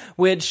too,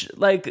 which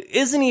like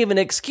isn't even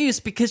an excuse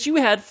because you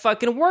had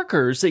fucking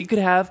workers that you could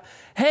have,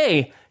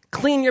 hey,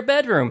 clean your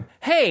bedroom.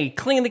 Hey,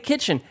 clean the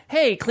kitchen.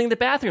 Hey, clean the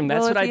bathroom.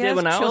 That's what I did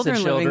when I was a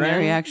children.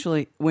 There, he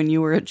actually, when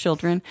you were a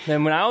children.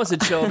 Then when I was a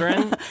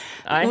children,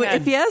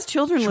 if he has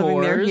children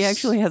living there, he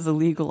actually has a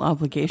legal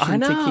obligation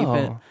to keep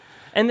it.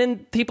 And then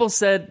people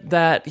said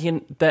that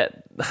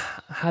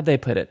how'd they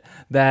put it?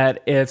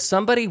 That if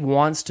somebody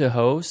wants to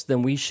host,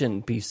 then we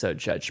shouldn't be so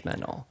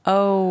judgmental.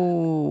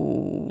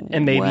 Oh,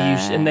 and maybe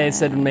and they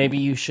said maybe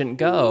you shouldn't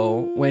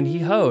go when he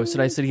hosts.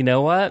 And I said, you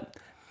know what?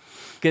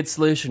 Good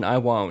solution. I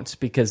won't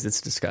because it's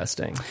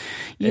disgusting.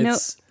 You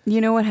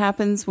know what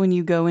happens when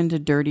you go into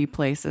dirty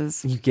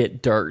places? You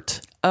get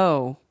dirt.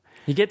 Oh,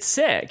 you get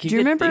sick.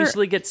 You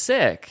usually get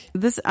sick.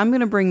 I'm going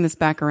to bring this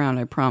back around.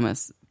 I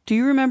promise. Do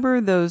you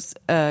remember those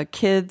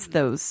kids,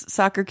 those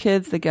soccer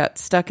kids that got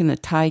stuck in the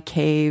Thai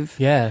cave?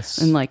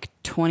 Yes. In like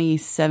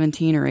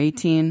 2017 or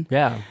 18?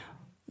 Yeah.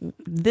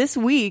 This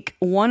week,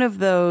 one of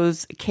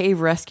those cave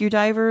rescue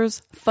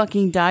divers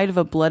fucking died of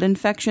a blood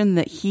infection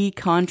that he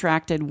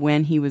contracted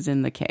when he was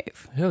in the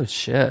cave. Oh,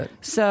 shit.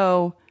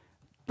 So,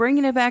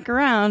 bringing it back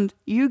around,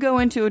 you go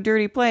into a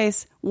dirty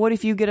place. What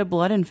if you get a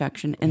blood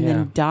infection and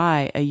then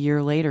die a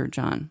year later,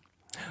 John?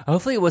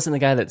 Hopefully it wasn't the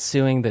guy that's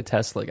suing the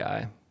Tesla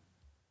guy.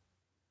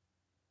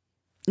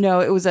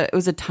 No, it was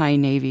a Thai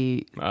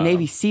Navy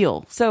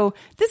SEAL. So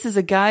this is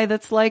a guy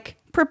that's like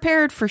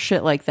prepared for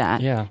shit like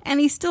that. Yeah. And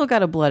he's still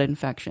got a blood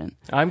infection.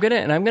 I'm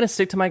gonna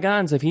stick to my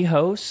guns. If he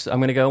hosts,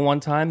 I'm gonna go one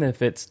time.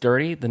 If it's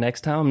dirty, the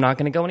next time I'm not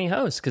gonna go when he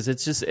hosts because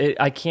it's just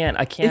I can't.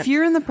 If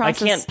you're in the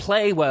process, I can't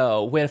play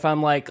well if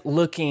I'm like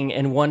looking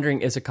and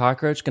wondering, is a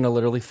cockroach gonna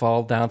literally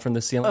fall down from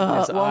the ceiling?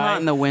 Not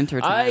in the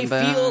winter time. I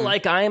feel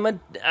like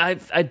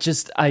I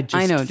just I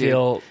know,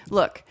 feel. Dude.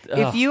 Look,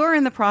 if you are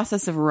in the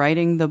process of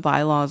writing the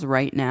bylaws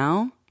right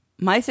now,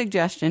 my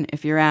suggestion,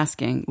 if you're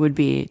asking, would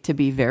be to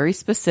be very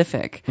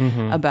specific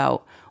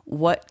about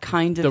what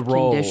kind of The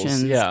roles,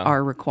 conditions yeah.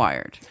 are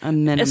required. A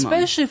minimum.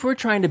 Especially if we're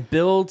trying to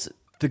build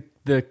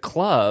the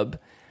club.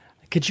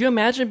 Could you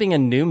imagine being a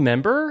new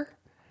member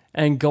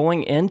and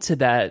going into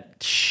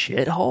that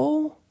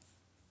shithole?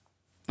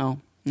 Oh,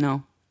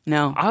 no.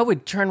 No. I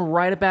would turn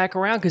right back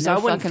around because No I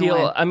wouldn't fucking feel.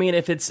 way. I mean,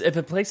 if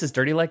a place is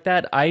dirty like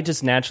that, I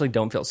just naturally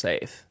don't feel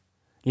safe.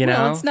 You know,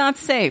 Well, it's not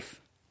safe.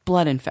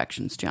 Blood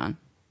infections, John.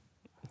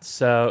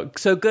 So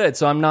good.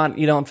 So I'm not.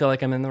 You don't feel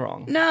like I'm in the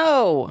wrong.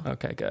 No.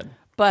 Okay, good.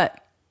 But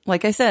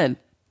like I said,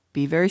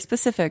 be very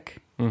specific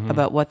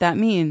about what that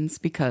means,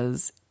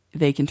 because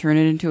they can turn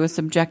it into a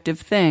subjective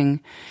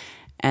thing,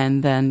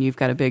 and then you've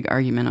got a big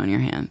argument on your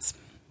hands,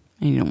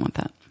 and you don't want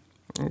that.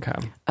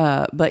 Okay.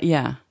 But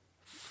yeah,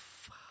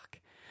 fuck.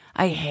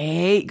 I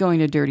hate going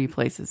to dirty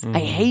places. I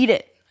hate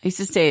it. I used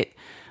to stay at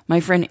my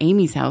friend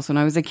Amy's house when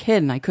I was a kid,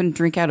 and I couldn't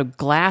drink out of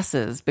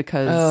glasses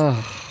because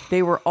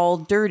they were all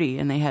dirty,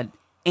 and they had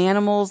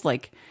animals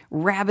like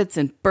rabbits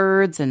and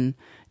birds and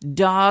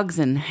dogs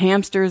and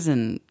hamsters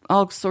and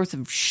all sorts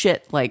of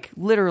shit, like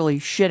literally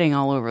shitting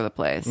all over the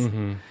place.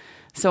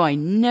 So I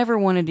never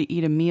wanted to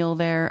eat a meal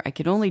there. I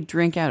could only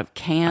drink out of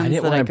cans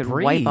that I could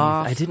wipe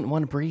off. I didn't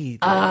want to breathe.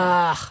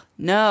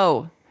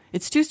 No,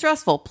 it's too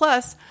stressful.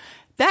 Plus,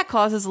 that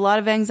causes a lot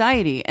of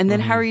anxiety. And then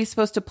how are you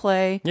supposed to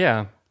play,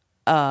 Yeah.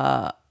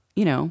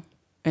 you know,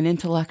 an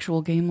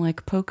intellectual game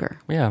like poker,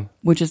 Yeah.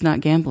 which is not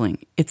gambling.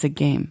 It's a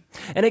game.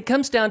 And it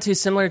comes down to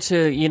similar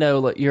to, you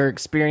know, your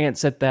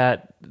experience at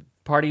that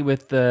party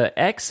with the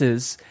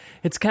exes.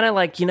 It's kind of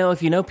like, you know,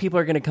 if you know people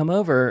are going to come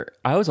over,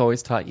 I was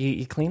always taught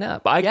you clean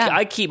up.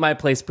 I keep my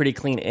place pretty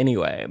clean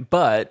anyway.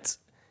 But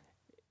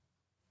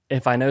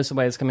if I know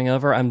somebody's coming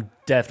over, I'm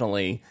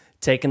definitely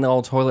taking the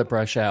old toilet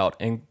brush out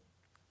and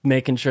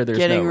making sure there's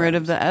Getting no rid rooms.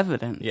 of the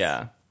evidence.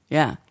 Yeah.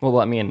 Yeah. Well,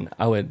 I mean,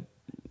 I would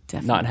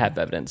Definitely. not have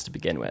evidence to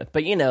begin with.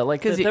 But, you know,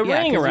 like the you- yeah,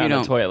 ring 'cause you around the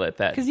don't- toilet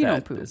that Because you don't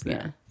that poop. is Yeah.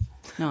 there.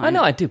 No, I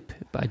know I do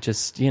poop. I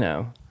just, you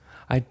know,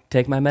 I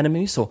take my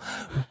Metamucil.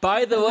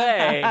 By the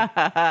way,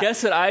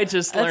 guess what I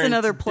just learned That's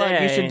another plug. You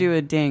today? should do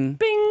a ding.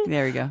 Bing.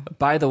 There you go.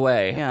 By the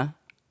way, Yeah.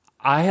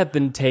 I have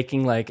been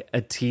taking like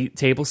a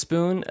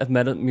tablespoon of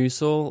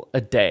Metamucil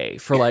a day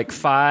for like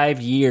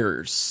 5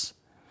 years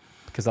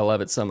because I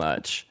love it so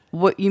much.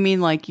 What you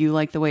mean, like you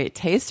like the way it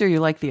tastes, or you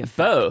like the effect?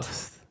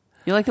 Both.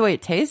 You like the way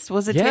it tastes?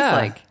 What does it taste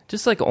like?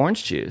 Just like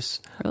orange juice.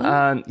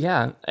 Really?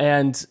 Yeah.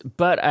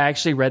 But I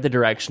actually read the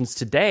directions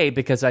today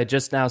because I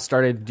just now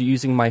started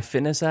using my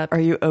fitness app. Are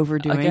you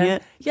overdoing again.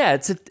 it? Yeah,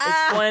 it's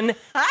 1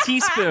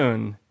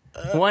 teaspoon.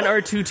 1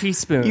 or 2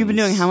 teaspoons. You've been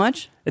doing how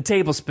much? A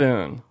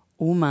tablespoon.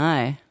 Oh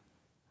my.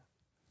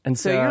 And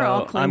so you're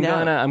all cleaned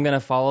out. I'm gonna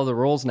follow the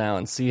rules now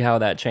and see how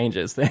that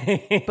changes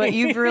things. But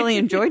you've really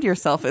enjoyed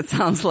yourself, it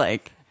sounds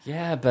like.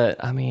 Yeah,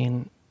 but I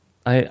mean,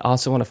 I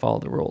also want to follow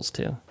the rules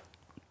too.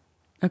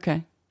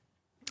 Okay.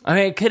 I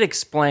mean, it could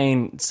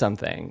explain some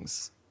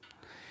things.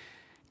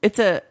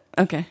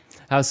 Okay.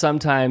 How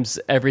sometimes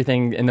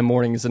everything in the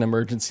morning is an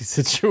emergency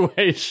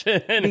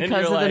situation. and Because you're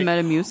of the like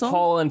Metamucil?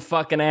 hauling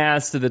fucking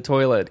ass to the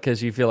toilet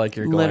because you feel like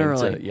you're going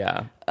Literally. to.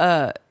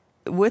 Yeah.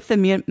 With the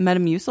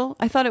Metamucil,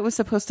 I thought it was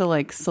supposed to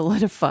like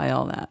solidify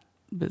all that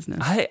business.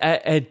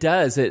 It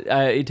does.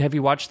 Have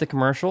you watched the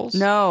commercials?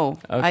 No,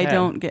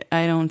 Okay.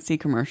 I don't see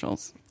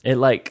commercials.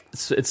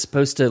 It's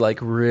supposed to like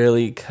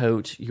really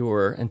coat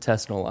your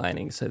intestinal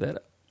lining so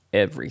that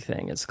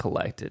everything is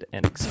collected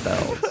and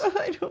expelled.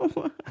 I don't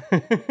want.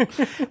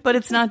 But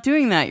it's not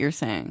doing that, you're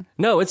saying.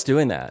 No, it's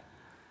doing that.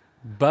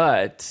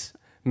 But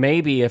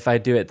maybe if I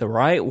do it the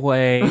right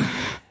way,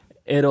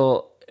 it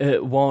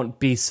won't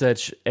be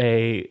such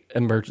a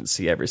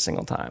emergency every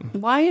single time.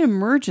 Why an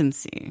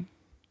emergency?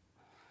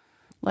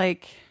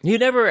 Like, You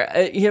never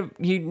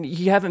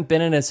you haven't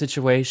been in a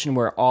situation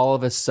where all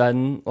of a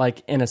sudden,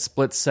 like in a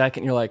split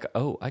second, you're like,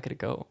 oh, I gotta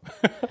go.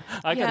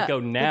 I gotta go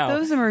now. But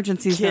those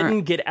emergencies Kitten,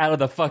 aren't. get out of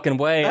the fucking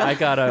way. I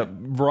gotta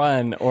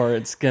run or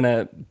it's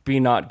gonna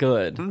be not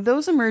good.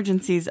 Those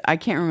emergencies, I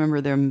can't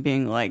remember them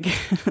being like,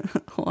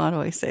 how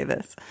do I say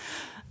this?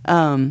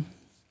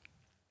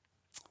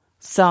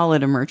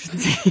 Solid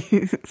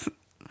emergencies.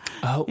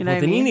 Oh, You know well, what I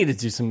then you mean? need to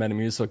do some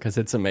Metamucil because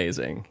it's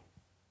amazing.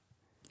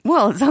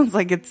 Well, it sounds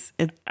like it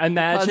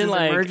Imagine causes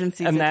like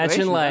emergency imagine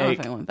situations. I don't know like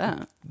if I want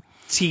that.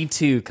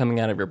 T2 coming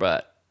out of your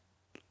butt,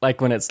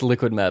 like when it's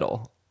liquid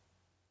metal.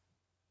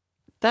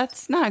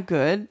 That's not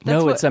good. That's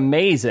No, what it's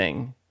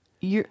amazing.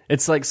 you're.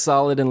 It's like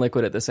solid and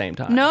liquid at the same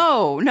time.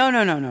 No.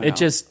 It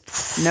just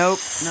Nope.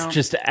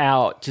 just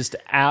out.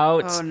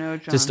 Oh, no,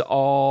 John. just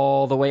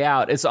all the way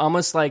out. It's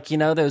almost like, you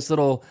know, those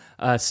little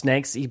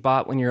snakes that you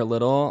bought when you were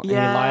little and you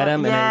light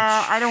them.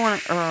 Yeah, and I don't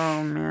want to.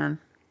 Oh man,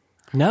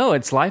 no,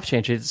 it's life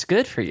changing. It's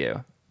good for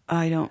you,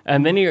 I don't.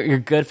 and then you're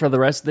good for the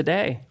rest of the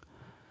day.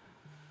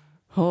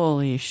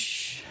 Holy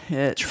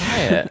shit! Try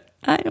it.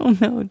 I don't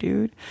know,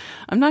 dude.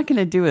 I'm not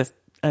gonna do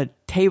a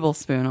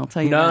tablespoon. I'll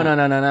tell you. No,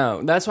 that.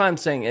 no. That's why I'm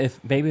saying if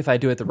I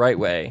do it the right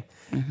way,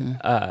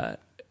 Mm-hmm.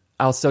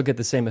 I'll still get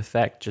the same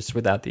effect just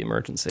without the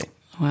emergency.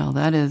 Well,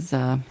 that is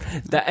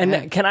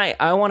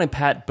I want to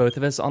pat both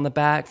of us on the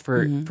back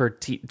for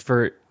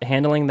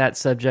handling that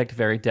subject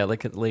very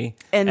delicately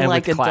and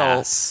like with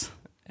adults. Class.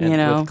 And you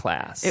know, with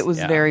class. It was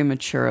very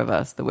mature of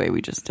us the way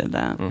we just did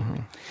that.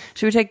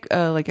 Should we take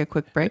like a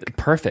quick break?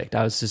 Perfect.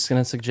 I was just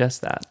going to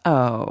suggest that.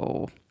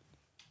 Oh,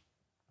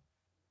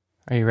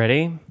 are you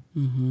ready?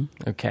 Mm-hmm.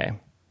 Okay.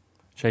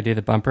 Should I do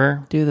the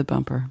bumper? Do the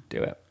bumper.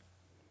 Do it.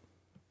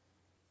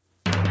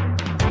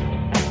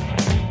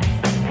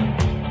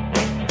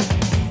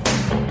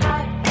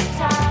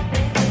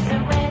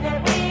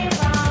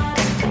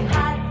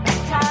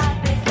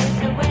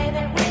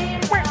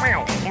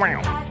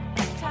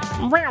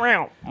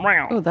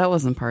 Oh, that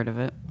wasn't part of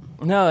it.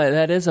 No,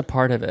 that is a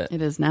part of it.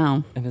 It is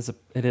now.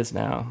 It is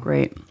now.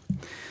 Great.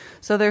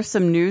 So there's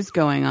some news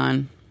going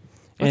on.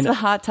 What's the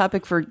hot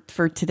topic for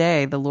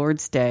today, the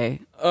Lord's Day?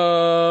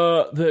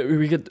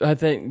 We could, I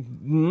think.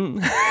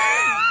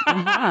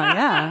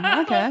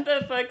 Yeah. Okay. What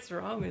the fuck's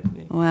wrong with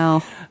me?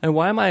 Well, and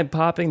why am I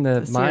popping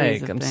the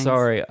series mic? of I'm things.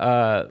 sorry.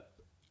 Do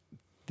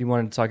you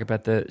want to talk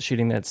about the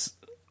shooting that's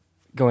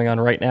going on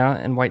right now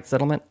in White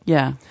Settlement?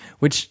 yeah.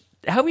 Which,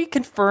 how we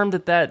confirmed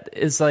that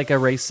is like a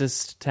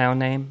racist town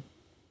name?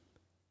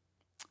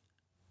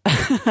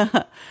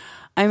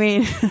 I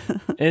mean,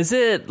 is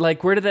it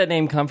like, where did that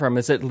name come from?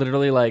 Is it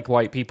literally like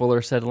white people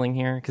are settling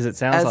here? Because it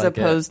sounds as like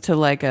opposed to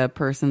like a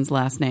person's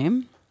last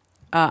name.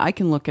 I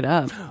can look it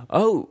up.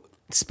 Oh,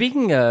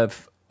 speaking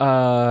of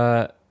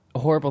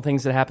horrible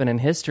things that happen in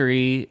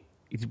history,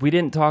 we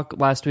didn't talk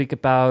last week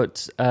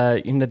about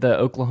the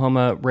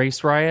Oklahoma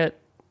race riot.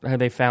 How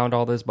they found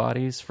all those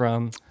bodies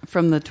from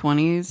the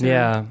 20s.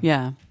 Yeah.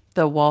 Yeah.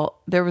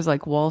 There was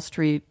like Wall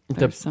Street.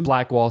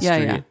 Black Wall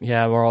Street. Yeah.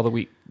 Yeah, where all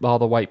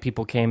the white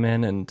people came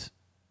in and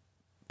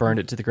burned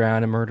it to the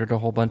ground and murdered a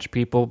whole bunch of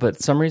people.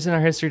 But some reason our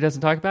history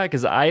doesn't talk about it,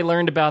 because I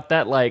learned about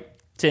that like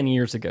 10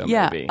 years ago,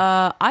 Yeah. maybe.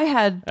 I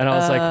had... And I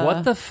was like,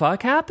 what the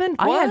fuck happened?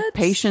 I What? had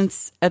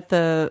patients at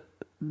the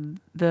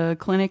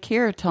clinic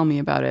here tell me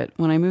about it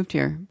when I moved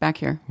here, back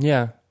here.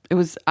 Yeah.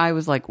 I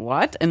was like,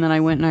 what? And then I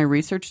went and I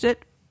researched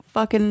it.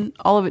 Fucking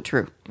all of it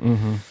true.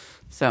 Mm-hmm.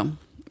 So,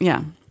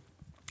 yeah.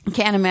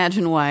 Can't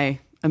imagine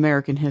why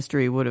American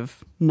history would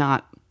have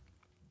not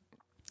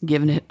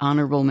given it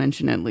honorable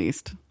mention at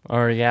least.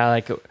 Or, yeah,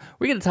 like,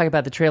 we're going to talk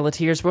about the Trail of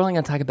Tears. We're only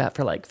going to talk about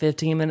for like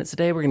 15 minutes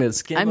today. We're going to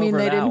skim over I mean,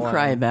 they didn't one.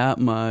 cry that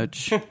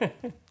much.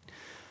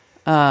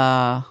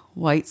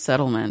 White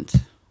Settlement.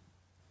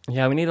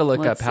 Yeah, we need to look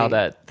Let's up how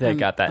see. that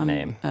got that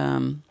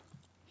name.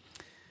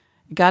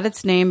 Got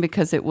its name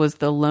because it was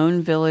the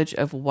lone village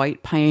of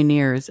white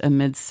pioneers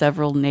amid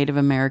several Native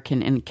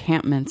American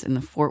encampments in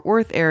the Fort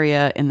Worth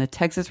area in the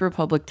Texas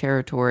Republic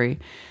Territory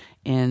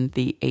in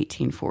the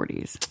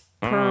 1840s,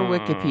 per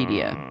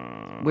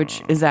Wikipedia,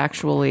 which is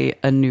actually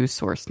a news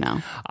source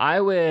now.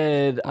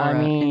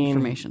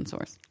 Information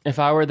source. If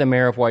I were the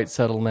mayor of White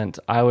Settlement,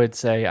 I would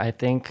say I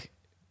think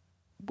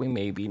we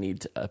maybe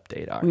need to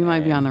update our We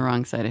might be name. on the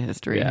wrong side of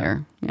history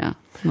here. Yeah.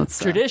 Let's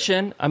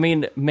Tradition. I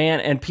mean, man,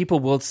 and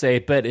people will say,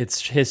 but it's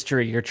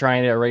history. You're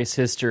trying to erase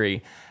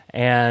history.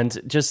 And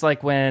just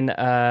like when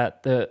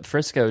the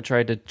Frisco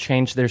tried to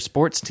change their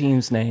sports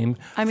team's name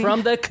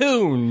from the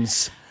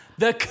Coons.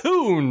 The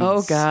Coons.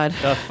 Oh, God.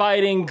 The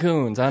Fighting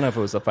Coons. I don't know if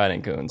it was the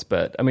Fighting Coons,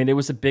 but I mean, it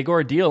was a big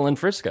ordeal in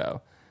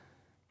Frisco.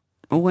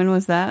 When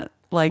was that?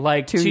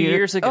 Like 2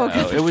 years ago.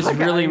 Oh, it was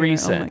really Oh,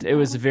 recent. my It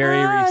was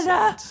very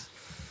recent.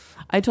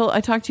 I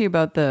talked to you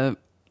about the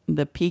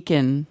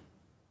Pekin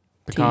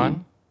Pecan?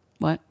 team.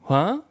 What?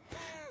 Huh?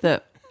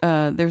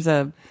 There's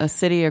a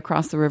city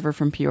across the river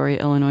from Peoria,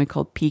 Illinois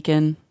called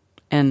Pekin,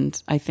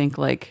 and I think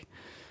like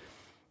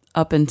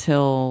up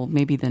until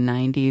maybe the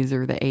 90s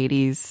or the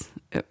 80s.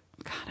 God,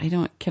 I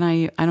don't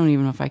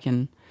even know if I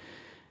can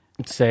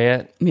Say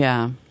it.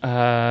 Yeah.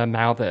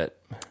 Mouth it.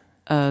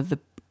 The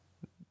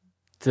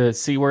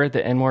C word,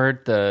 the N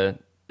word, the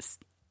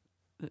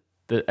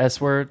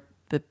S word,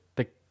 the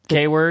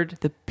K word,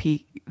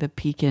 the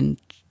Pekin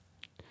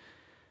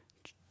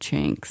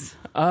Chinks.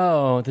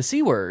 Oh, the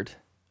C word.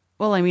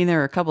 Well, I mean,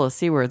 there are a couple of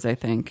C words, I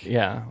think.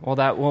 Yeah. Well,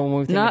 that one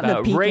we think Not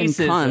about the Pekin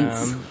racism.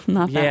 cunts.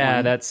 Not that yeah,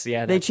 one. that's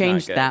They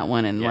changed not good. that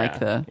one in like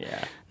the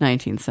yeah.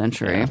 19th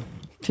century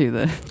to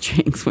the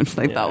Chinks, which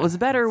they thought was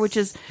better, which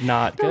is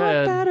not good.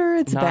 Not better.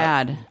 It's Not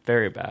bad.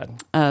 Very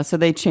bad. So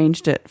they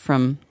changed it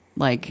from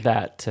like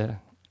That to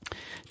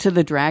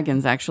the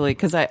Dragons, actually,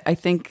 because I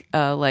think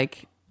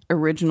like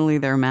originally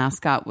their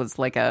mascot was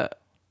like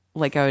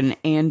an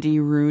Andy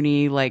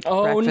Rooney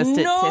Breakfast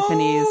at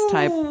Tiffany's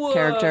type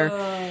character,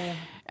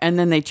 and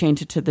then they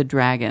changed it to the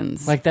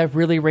Dragons, like that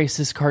really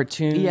racist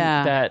cartoon.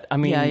 Yeah. That I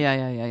mean,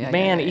 yeah.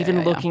 Man, yeah,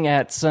 even looking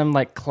at some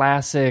like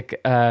classic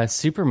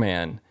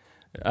Superman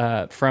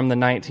from the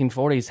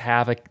 1940s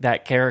have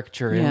that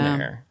caricature in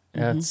there.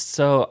 It's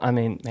so, I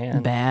mean,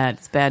 man. bad.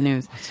 It's bad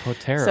news. It's so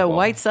terrible. So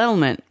White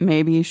Settlement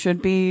maybe they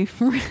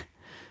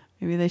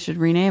should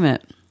rename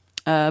it.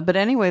 But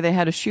anyway, they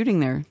had a shooting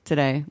there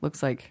today,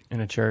 looks like.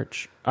 In a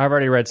church. I've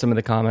already read some of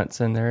the comments,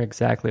 and they're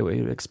exactly what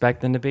you'd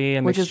expect them to be.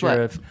 Which is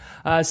what?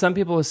 Some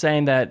people were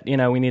saying that,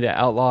 we need to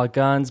outlaw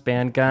guns,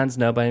 ban guns.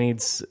 Nobody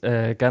needs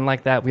a gun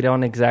like that. We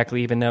don't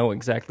exactly even know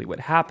exactly what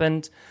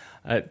happened.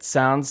 It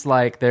sounds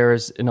like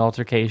there's an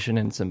altercation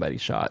and somebody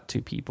shot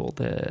 2 people.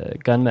 The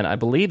gunman, I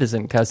believe, is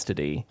in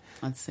custody.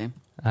 Let's see.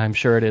 I'm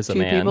sure it is a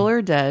man. 2 people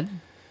are dead.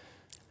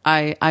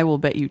 I will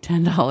bet you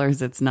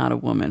 $10 it's not a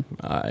woman.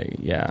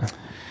 Yeah.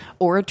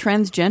 Or a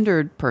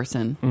transgendered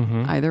person.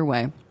 Either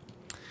way.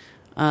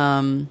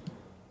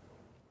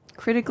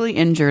 Critically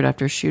injured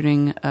after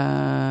shooting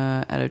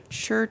at a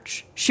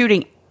church.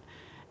 Shooting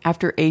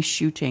after a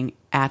shooting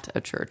at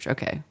a church.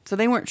 Okay. So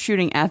they weren't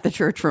shooting at the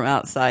church from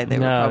outside. They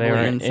were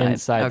probably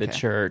inside okay. the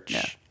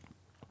church.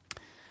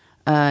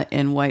 Yeah.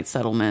 In White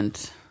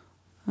Settlement.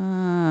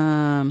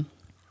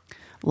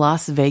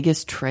 Las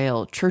Vegas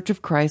Trail. Church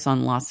of Christ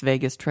on Las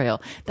Vegas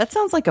Trail. That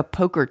sounds like a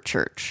poker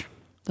church,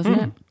 doesn't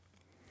it?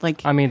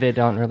 Like, I mean, they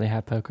don't really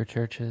have poker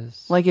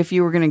churches. Like if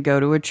you were going to go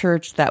to a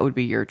church, that would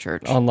be your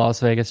church. On Las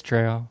Vegas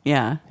Trail.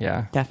 Yeah.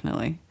 Yeah.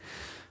 Definitely.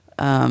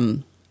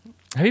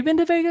 Have you been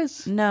to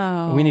Vegas?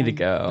 No. We need to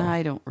go.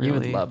 I don't really. You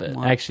would love it.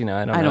 Actually, no,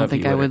 I don't know. I don't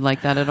think I would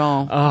like that at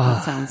all. Oh.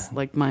 That sounds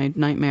like my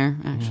nightmare,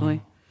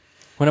 actually.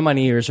 One of my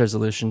New Year's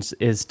resolutions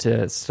is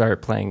to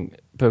start playing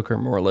poker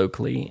more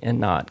locally and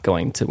not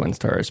going to One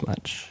Star as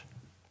much.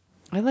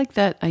 I like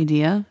that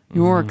idea.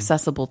 You're more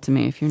accessible to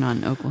me if you're not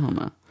in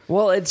Oklahoma.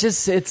 Well,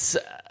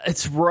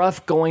 it's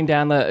rough going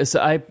down the...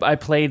 So I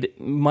played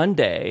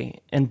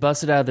Monday and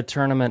busted out of the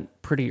tournament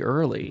pretty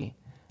early.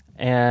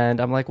 And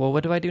I'm like, well,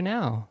 what do I do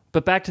now?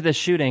 But back to the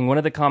shooting, one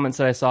of the comments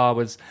that I saw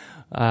was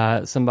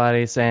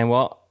somebody saying,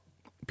 well,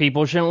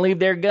 people shouldn't leave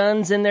their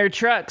guns in their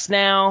trucks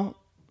now.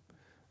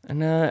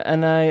 And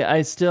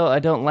I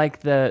don't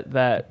like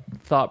that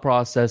thought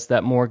process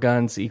that more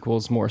guns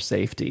equals more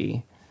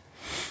safety.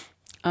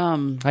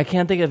 I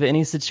can't think of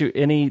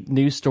any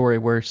news story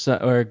where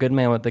or a good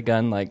man with a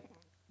gun like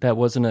that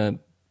wasn't a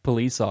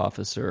police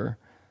officer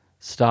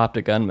stopped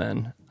a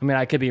gunman. I mean,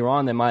 I could be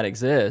wrong; they might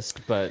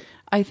exist, but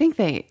I think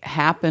they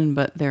happen,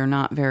 but they're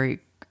not very.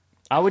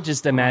 I would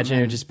just imagine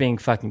it just being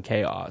fucking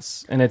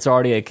chaos, and it's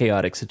already a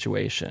chaotic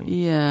situation.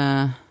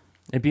 Yeah,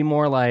 it'd be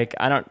more like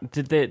I don't.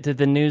 Did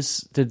the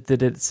news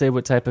did it say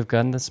what type of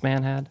gun this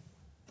man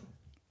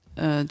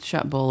had?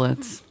 Shot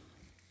bullets.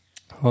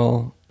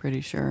 Well,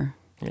 pretty sure.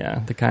 Yeah,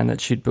 the kind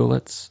that shoot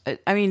bullets.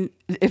 I mean,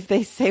 if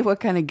they say what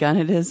kind of gun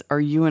it is,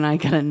 are you and I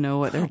going to know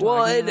what they're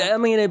talking about? I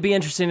mean, it'd be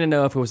interesting to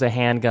know if it was a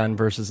handgun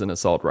versus an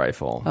assault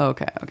rifle. Oh,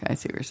 okay, I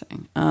see what you're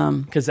saying.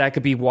 Because that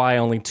could be why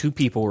only 2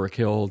 people were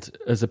killed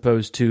as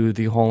opposed to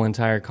the whole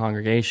entire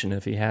congregation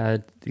if he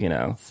had,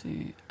 Let's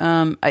see.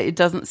 It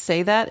doesn't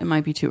say that. It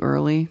might be too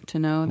early to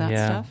know that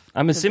stuff.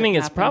 I'm assuming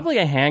it's probably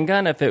a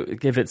handgun if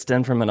it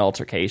stemmed from an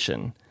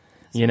altercation.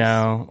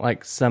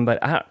 Like somebody...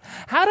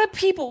 How do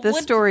people... This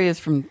story is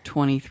from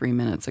 23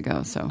 minutes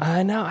ago, so...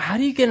 I know. How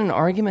do you get an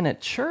argument at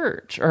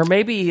church? Or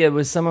maybe it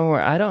was somewhere where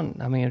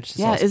it's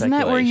just all isn't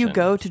that where you speculation.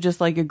 go to just,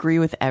 agree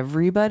with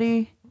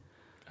everybody?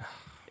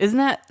 Isn't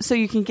that so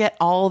you can get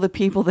all the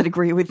people that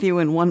agree with you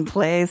in one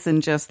place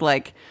and just,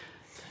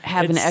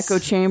 have an echo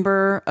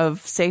chamber of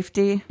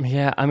safety?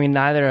 Yeah,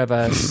 neither of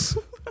us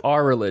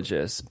are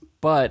religious.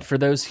 But for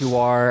those who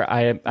are,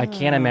 I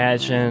can't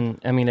imagine...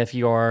 if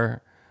you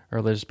are... a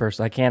religious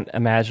person, I can't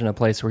imagine a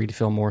place where you'd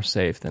feel more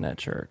safe than at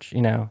church,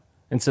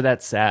 And so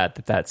that's sad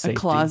that's safety. A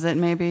closet,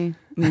 maybe,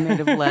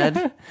 made of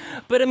lead.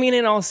 But,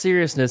 in all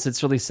seriousness,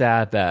 it's really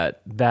sad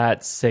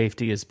that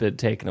safety has been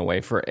taken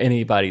away for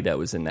anybody that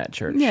was in that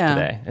church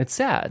today. It's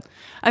sad.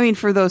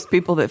 For those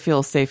people that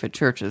feel safe at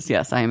churches,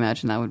 yes, I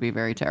imagine that would be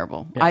very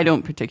terrible. Yeah. I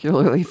don't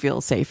particularly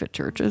feel safe at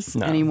churches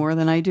any more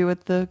than I do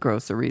at the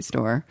grocery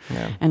store.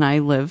 Yeah. And I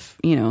live,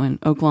 in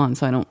Oak Lawn,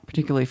 so I don't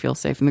particularly feel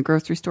safe in the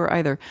grocery store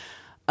either.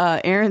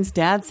 Aaron's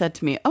dad said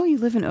to me, "Oh, you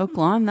live in Oak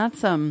Lawn?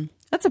 That's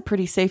a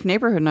pretty safe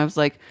neighborhood." And I was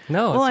like,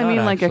 "No, well,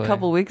 it's not, a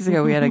couple weeks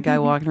ago, we had a guy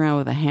walking around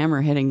with a hammer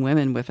hitting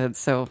women with it,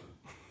 so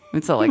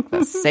it's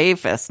the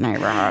safest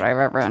neighborhood I've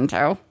ever been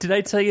to." Did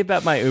I tell you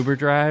about my Uber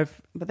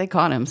drive? But they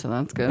caught him, so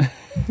that's good.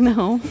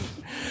 No.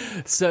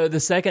 So the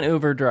second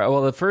Uber drive,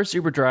 the first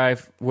Uber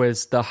drive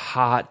was the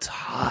hot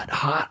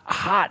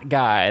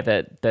guy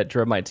that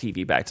drove my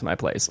TV back to my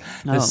place.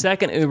 The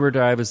second Uber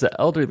drive was the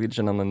elderly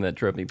gentleman that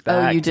drove me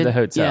back to the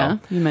hotel. Yeah,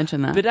 you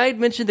mentioned that. But I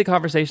mentioned the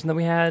conversation that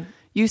we had.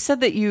 You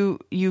said that you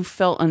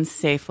felt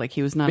unsafe, like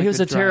he was not. He was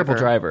a driver. terrible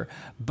driver.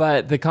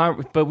 But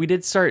but we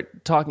did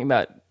start talking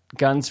about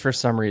guns for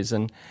some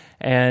reason,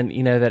 and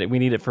that we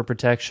need it for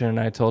protection. And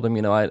I told him,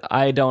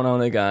 I don't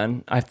own a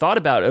gun. I thought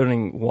about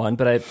owning one,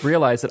 but I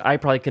realized that I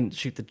probably couldn't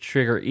shoot the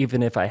trigger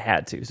even if I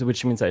had to. So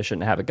which means I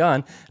shouldn't have a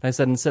gun. And I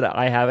said instead,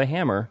 I have a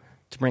hammer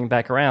to bring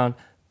back around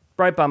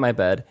right by my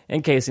bed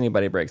in case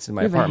anybody breaks into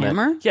my apartment. A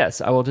hammer? Yes,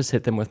 I will just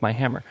hit them with my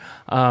hammer.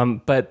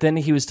 But then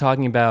he was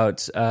talking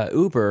about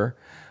Uber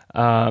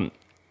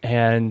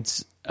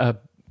and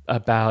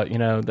about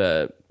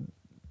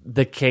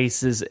the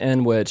cases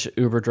in which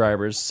Uber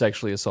drivers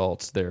sexually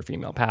assault their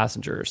female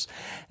passengers.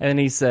 And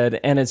he said,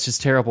 and it's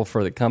just terrible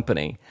for the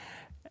company.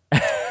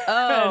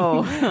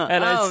 Oh,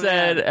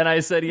 I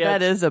said, yeah,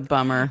 that is a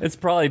bummer. it's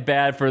probably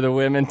bad for the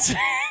women too.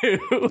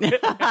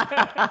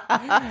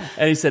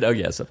 And he said, oh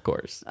yes, of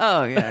course.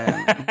 Oh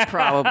yeah,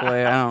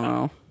 probably. I don't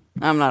know.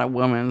 I'm not a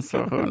woman,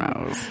 so who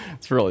knows?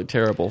 It's really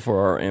terrible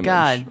for our image.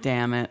 God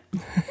damn it,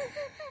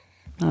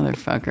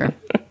 motherfucker.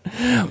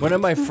 One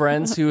of my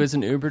friends who is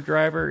an Uber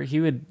driver,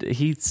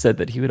 he said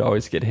that he would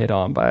always get hit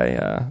on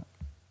by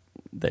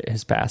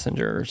his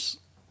passengers,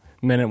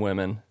 men and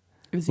women.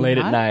 Is he Late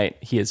hot? at night,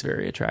 he is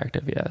very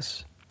attractive,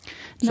 yes.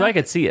 So I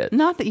could see it.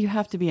 Not that you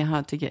have to be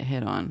hot to get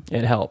hit on.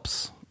 It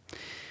helps.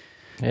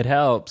 It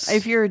helps.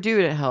 If you're a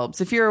dude, it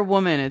helps. If you're a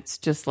woman, it's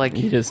just like,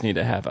 You just need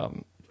to have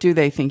do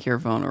they think you're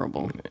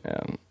vulnerable?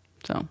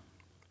 So,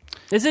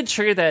 Is it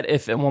true that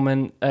if a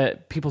woman,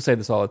 people say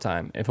this all the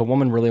time, if a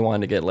woman really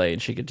wanted to get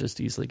laid, she could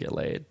just easily get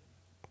laid?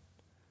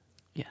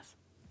 yes.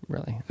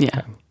 Really? Yeah.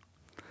 Okay.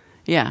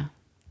 Yeah.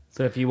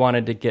 So if you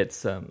wanted to get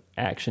some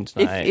action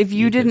tonight, If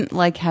you didn't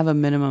like have a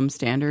minimum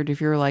standard, if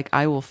you're like,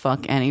 I will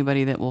fuck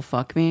anybody that will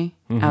fuck me,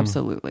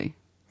 absolutely.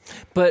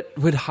 But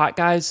would hot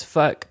guys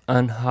fuck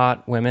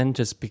unhot women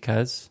just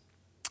because?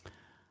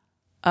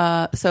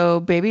 So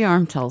Baby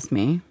Arm tells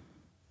me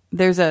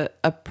there's a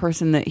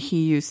person that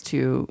he used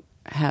to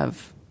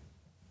have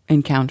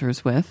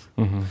encounters with,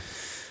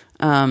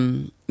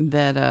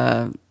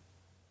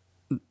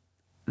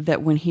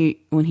 that when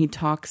he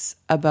talks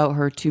about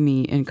her to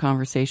me in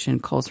conversation,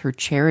 calls her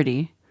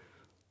Charity.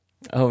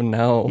 Oh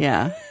no.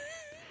 Yeah.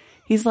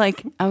 He's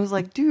like, I was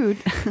like, dude.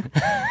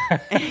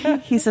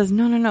 He says,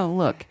 no,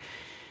 look.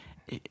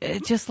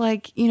 It just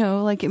like,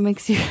 like it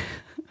makes you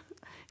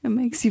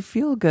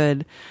feel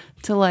good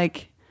to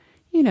like,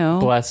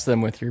 Bless them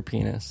with your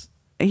penis.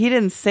 He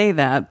didn't say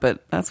that,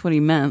 but that's what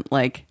he meant.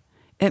 Like,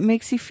 it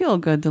makes you feel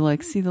good to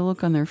like see the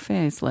look on their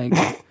face. Like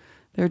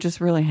they're just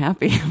really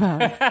happy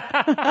about it.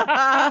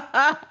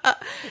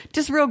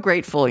 Just real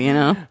grateful,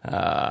 Yeah,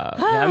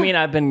 I mean,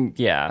 I've been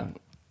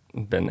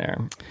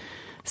there.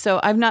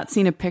 So I've not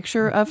seen a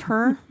picture of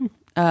her.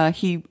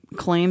 He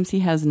claims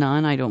he has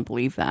none. I don't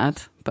believe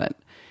that, but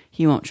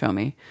he won't show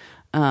me.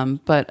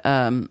 But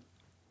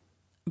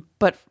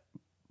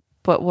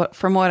what,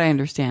 from what I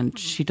understand,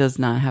 she does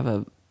not have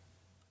an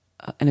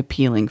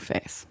appealing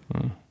face.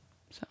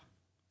 So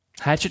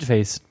Hatchet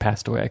Face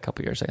passed away a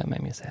couple years ago. It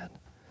made me sad.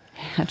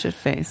 Hatchet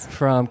face.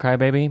 From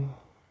Crybaby.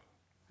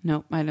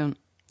 Nope, I don't.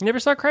 You never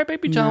saw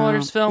Crybaby, John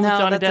Waters' film with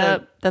Johnny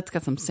Depp? That's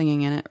got some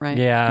singing in it, right?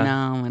 Yeah.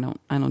 No,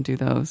 I don't do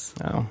those.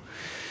 Oh.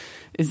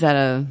 Is that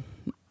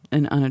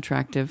an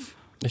unattractive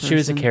person? She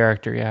was a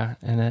character, yeah,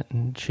 in it.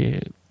 And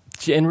she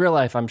in real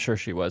life, I'm sure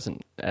she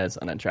wasn't as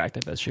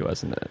unattractive as she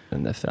was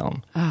in the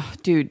film. Oh,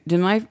 dude,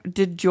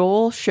 did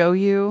Joel show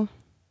you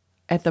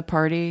at the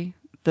party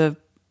the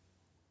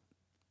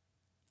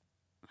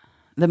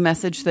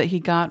message that he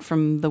got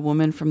from the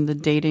woman from the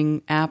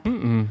dating app?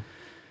 Mm-mm.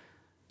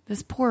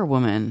 This poor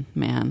woman,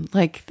 man.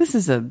 Like, this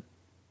is a...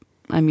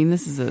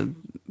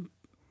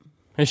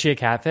 Is she a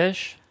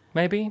catfish,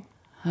 maybe?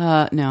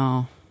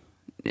 No.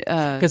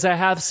 Because I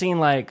have seen,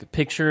 like,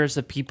 pictures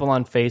of people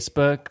on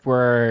Facebook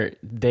where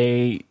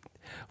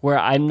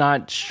I'm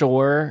not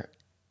sure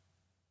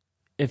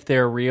if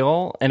they're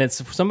real. And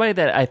it's somebody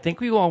that I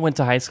think we all went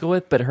to high school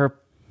with, but her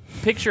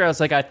picture, I was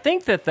like, I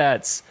think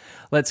that's...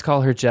 Let's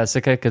call her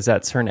Jessica, because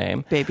that's her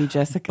name. Baby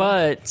Jessica.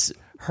 But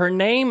her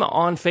name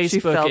on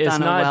Facebook is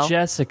not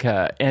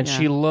Jessica, and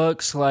she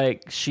looks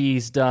like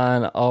she's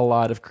done a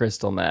lot of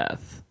crystal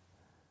meth.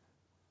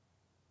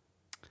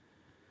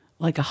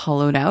 Like a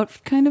hollowed out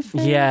kind of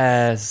face?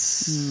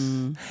 Yes.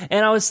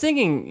 And I was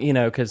thinking,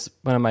 because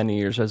one of my New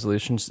Year's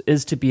resolutions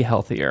is to be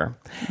healthier.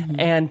 Mm-hmm.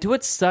 And do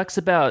what sucks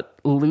about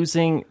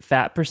losing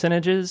fat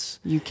percentages?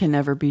 You can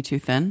never be too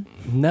thin?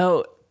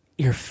 No.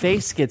 Your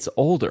face gets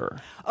older.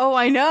 Oh,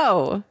 I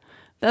know.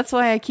 That's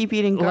why I keep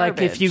eating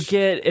garbage. Like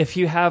if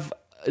you have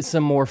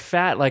some more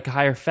fat, like a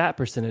higher fat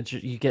percentage,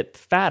 you get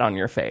fat on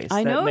your face.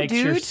 I know, that makes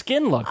dude. your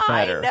skin look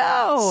better. I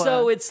know.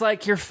 So it's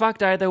like you're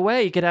fucked either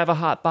way. You could have a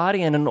hot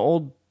body and an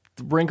old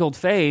wrinkled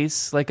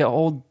face, like an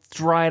old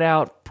dried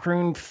out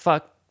prune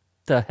fuck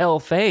the hell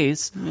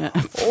face. Yeah.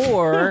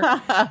 Or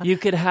you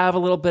could have a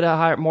little bit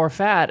of more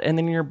fat, and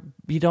then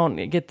you don't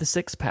get the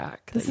six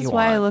pack. This is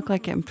why I look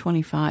like I'm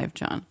 25,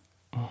 John.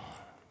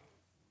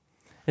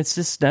 It's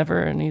just never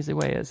an easy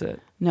way, is it?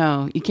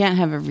 No, you can't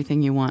have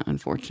everything you want,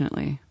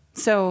 unfortunately.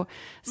 So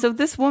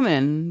this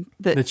woman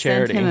that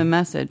sent him a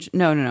message.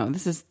 No.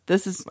 This is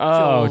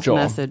Joel's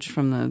message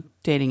from the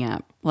dating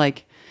app.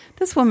 Like,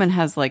 this woman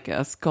has like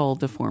a skull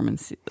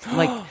deformity.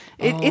 Like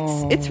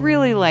it's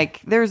really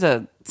like there's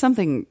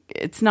something.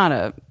 It's not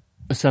a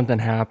something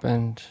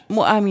happened.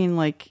 Well, I mean,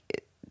 like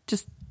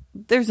just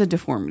there's a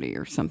deformity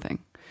or something.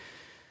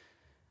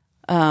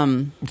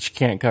 She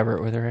can't cover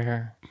it with her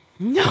hair.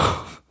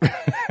 No.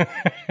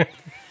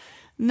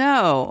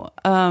 No.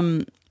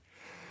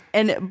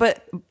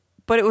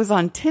 But but it was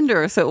on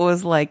Tinder. So it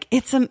was like,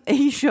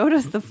 he showed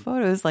us the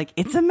photos like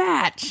it's a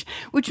match,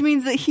 which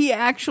means that he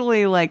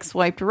actually like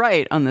swiped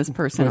right on this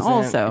person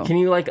also. Can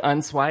you like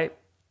unswipe?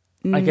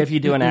 Like if you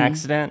do an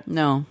accident?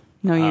 No,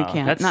 you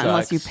can't. Not that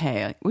unless you sucks.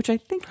 pay, which I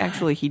think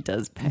actually he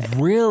does pay.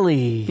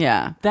 Really?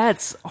 Yeah.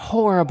 That's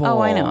horrible.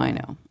 Oh, I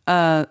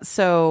know.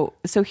 So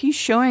he's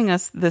showing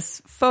us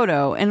this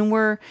photo, and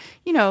we're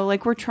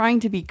trying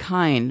to be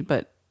kind,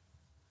 but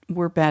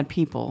we're bad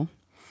people.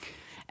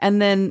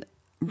 And then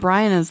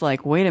Brian is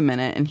like, wait a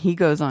minute. And he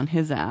goes on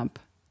his app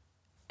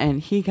and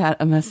he got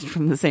a message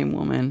from the same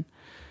woman.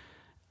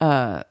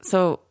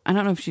 So I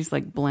don't know if she's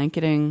like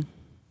blanketing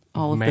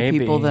all of the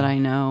people that I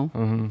know.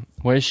 Mm-hmm.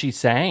 What is she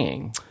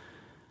saying?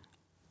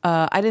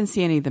 I didn't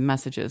see any of the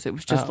messages. It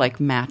was just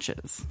like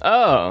matches.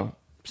 Oh.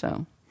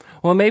 So.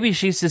 Well, maybe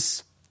she's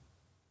just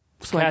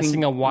Swiping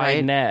casting a wide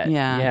right? net.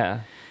 Yeah.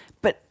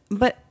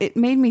 But it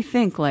made me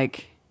think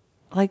like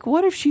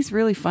what if she's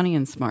really funny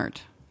and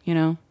smart? You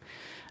know,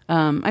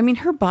 I mean,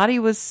 her body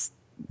was.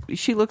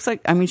 She looks like.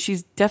 I mean,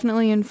 she's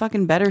definitely in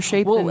fucking better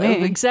shape than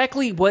me.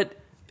 Exactly what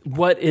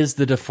is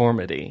the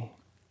deformity?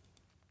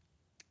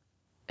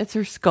 It's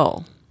her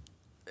skull.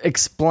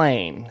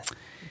 Explain.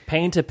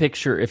 Paint a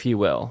picture, if you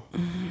will.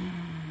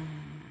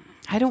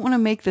 I don't want to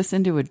make this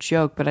into a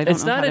joke, but I don't.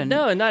 It's not a joke.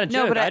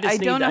 No, but I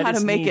don't know how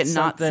to make it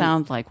not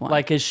sound like one.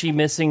 Like, is she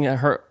missing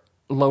her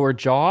lower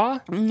jaw?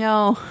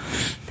 No.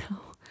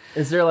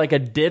 Is there like a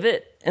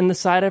divot in the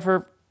side of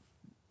her?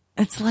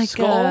 It's like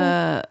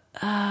skull?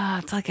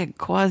 it's like a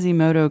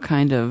Quasimodo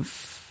kind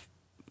of,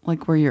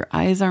 like where your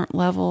eyes aren't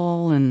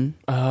level and.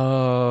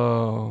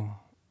 Oh.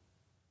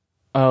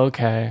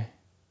 Okay.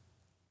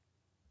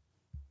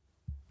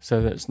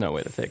 So there's no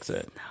way to fix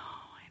it. No,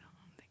 I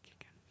don't think you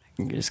can.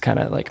 You can just kind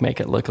of like make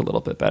it look a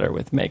little bit better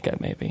with makeup,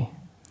 maybe.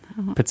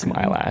 Put some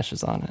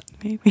eyelashes on it.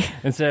 Maybe.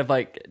 Instead of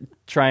like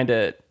trying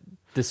to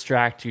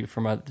distract you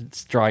from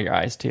draw your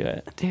eyes to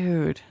it.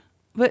 Dude.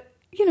 But,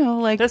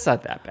 like. That's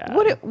not that bad.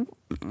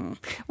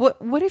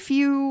 What if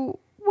you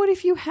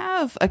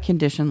have a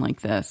condition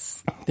like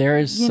this? There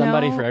is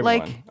somebody for everyone.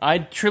 Like, I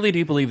truly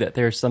do believe that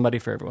there's somebody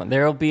for everyone.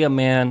 There will be a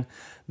man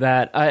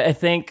that I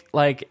think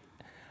like.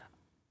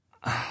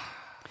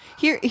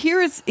 Here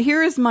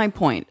is my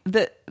point.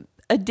 That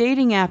a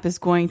dating app is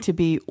going to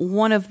be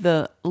one of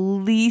the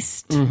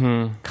least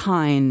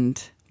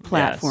kind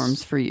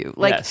platforms for you.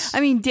 Like, Yes. I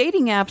mean,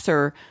 dating apps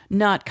are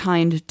not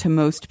kind to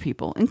most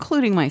people,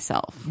 including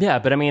myself. Yeah,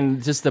 but I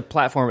mean, just the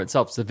platform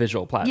itself is a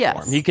visual platform.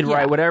 Yes, You can yeah.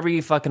 write whatever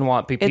you fucking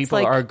want. It's People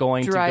like are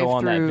going to go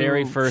on that drive-through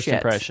very first shit.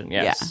 impression.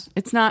 Yes.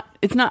 Yeah.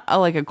 It's not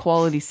like a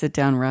quality sit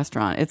down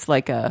restaurant. It's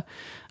like a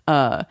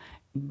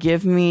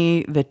give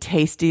me the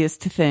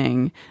tastiest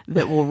thing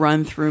that will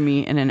run through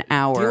me in an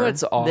hour. You know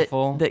what's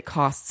awful? That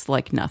costs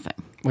like nothing.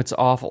 What's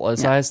awful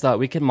is I just thought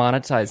we could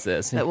monetize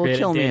this and That will create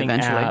kill a me dating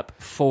eventually. app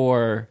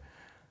for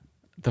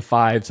the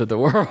fives of the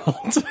world.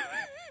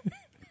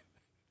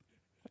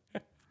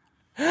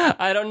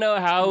 I don't know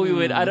how we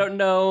would. I don't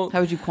know.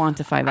 How would you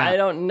quantify that? I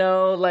don't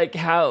know, like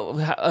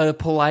how a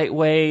polite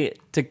way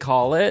to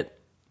call it.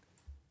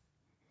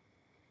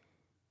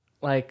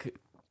 Like,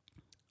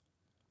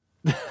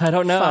 I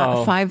don't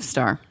know.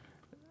 5-star.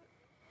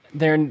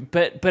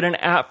 But an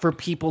app for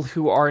people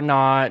who are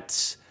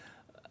not,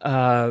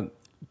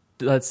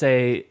 let's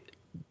say,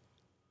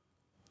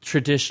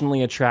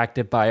 traditionally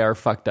attracted by our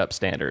fucked up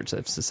standards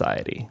of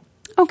society.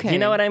 Okay. You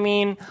know what I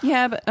mean?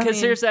 Yeah, but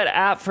Because there's that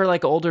app for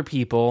like older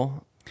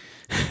people.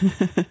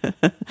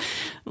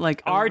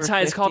 like Our over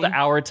time. It's 50. called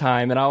Our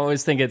Time, and I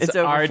always think it's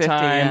over Our 50,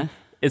 Time yeah.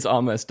 is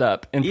almost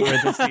up in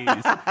parentheses.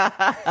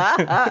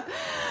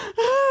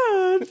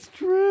 It's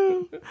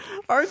true.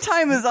 Our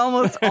time is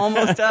almost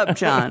up,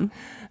 John.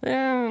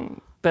 Yeah,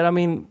 but I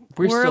mean,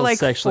 we're We're still like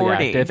sexually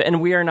 40. active, and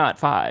we are not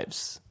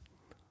fives.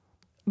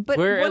 But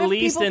We're what at if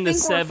least people in the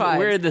think we're 7 fives?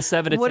 we're the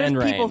 7 to what 10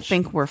 if people range.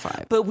 think we're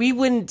 5? But we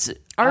wouldn't.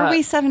 Are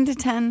we 7 to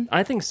 10?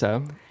 I think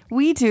so.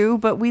 We do,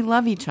 but we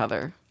love each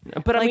other.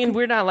 But I mean,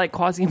 we're not like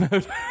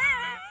Quasimodo.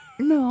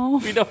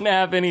 No. We don't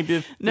have any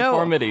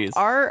deformities.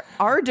 Our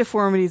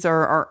deformities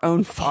are our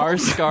own fault. Our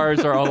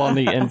scars are all on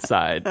the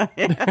inside.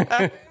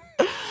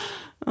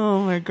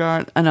 Oh my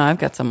god. I know I've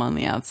got some on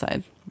the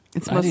outside.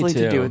 It's I do mostly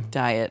to too. do with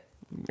diet.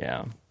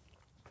 Yeah.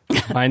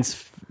 Mine's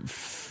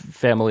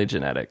family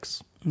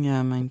genetics.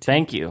 Yeah, mine too.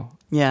 Thank you.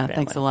 Yeah, family.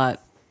 thanks a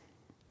lot,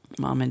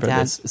 Mom and For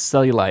Dad. this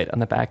cellulite on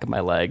the back of my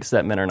legs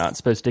that men are not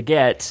supposed to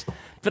get.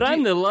 But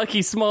I'm the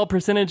lucky small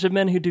percentage of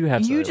men who do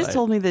have cellulite. You just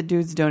told me that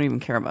dudes don't even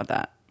care about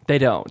that. They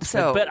don't.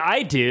 So, but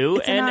I do.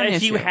 it's a And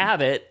if you non-issue.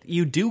 have it,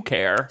 you do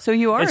care. So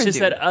you are It's a just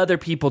dude. that other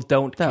people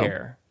don't So.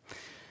 care.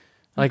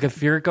 Like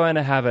if you're going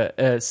to have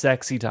a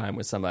sexy time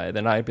with somebody,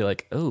 then I'd be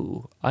like,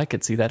 oh, I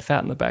could see that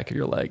fat in the back of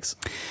your legs.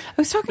 I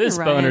was talking This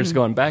to Ryan. boner's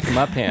going back in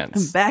my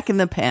pants. Back in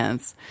the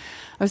pants.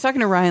 I was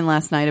talking to Ryan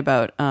last night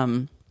about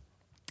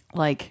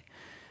like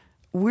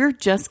we're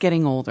just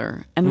getting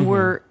older and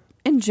we're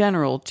in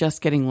general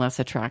just getting less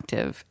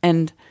attractive,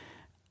 and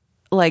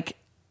like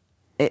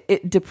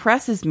it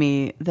depresses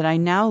me that I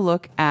now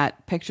look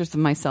at pictures of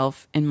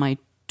myself in my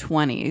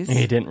 20s.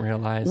 You didn't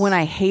realize. When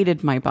I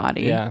hated my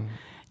body. Yeah.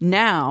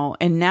 Now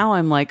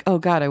I'm like, oh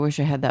God, I wish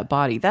I had that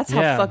body. That's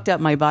how fucked up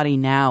my body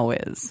now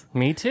is.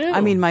 Me too. I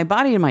mean, my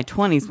body in my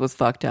 20s was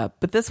fucked up,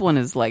 but this one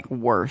is like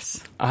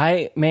worse.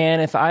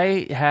 If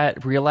I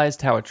had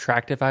realized how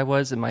attractive I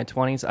was in my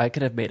 20s, I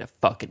could have made a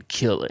fucking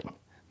killing.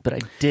 But I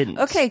didn't.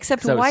 Okay,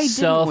 except why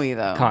didn't we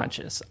though?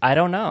 Conscious. I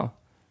don't know.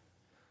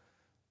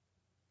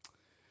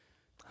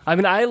 I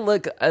mean, I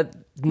look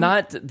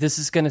not. This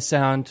is going to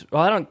sound.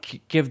 Well, I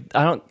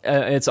don't.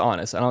 It's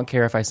honest. I don't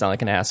care if I sound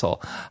like an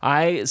asshole.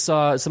 I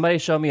saw somebody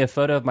show me a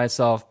photo of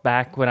myself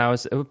back when I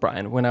was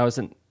Brian. When I was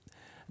in,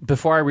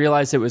 before I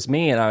realized it was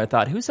me, and I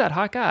thought, "Who's that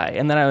hot guy?"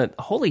 And then I went,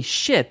 "Holy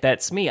shit,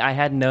 that's me!" I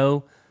had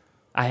no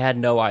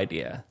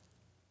idea.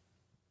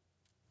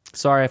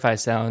 Sorry if I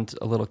sound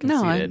a little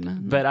conceited, No.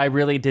 but I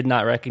really did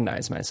not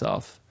recognize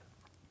myself.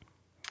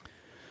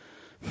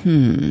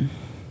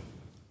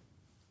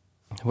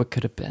 What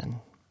could have been?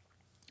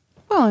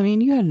 Well, I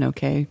mean, you had an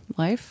okay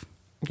life.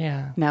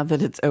 Yeah. Now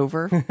that it's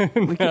over,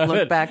 we can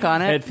look back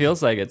on it. It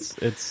feels like it's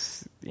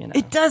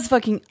It does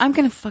fucking... I'm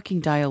going to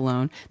fucking die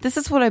alone. This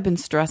is what I've been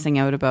stressing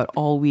out about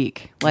all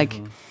week. Like,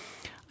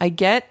 I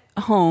get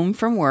home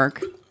from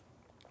work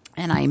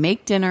and I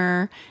make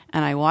dinner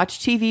and I watch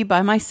TV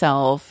by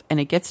myself and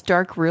it gets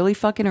dark really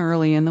fucking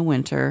early in the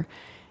winter.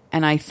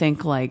 And I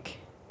think, like,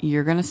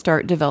 you're going to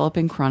start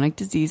developing chronic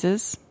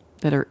diseases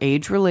that are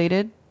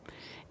age-related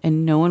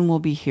and no one will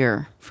be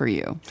here for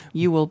you.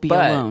 You will be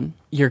alone.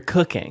 You're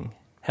cooking.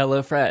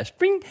 HelloFresh.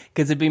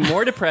 Because it'd be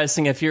more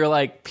depressing if you're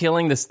like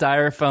peeling the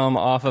styrofoam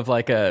off of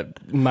like a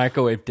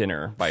microwave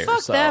dinner by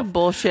yourself. Fuck that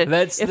bullshit.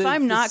 If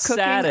I'm not cooking,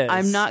 saddest.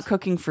 I'm not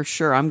cooking for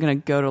sure. I'm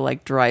going to go to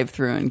like drive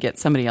through and get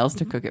somebody else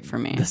to cook it for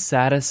me. The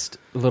saddest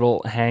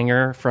little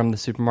hanger from the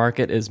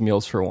supermarket is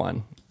Meals for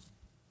One.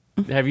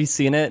 Have you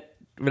seen it?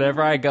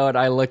 Whenever I go and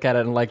I look at it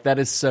and like, that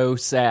is so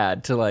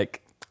sad to like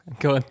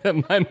go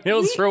into my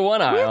Meals for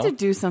One aisle. We have to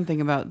do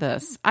something about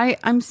this.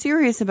 I'm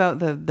serious about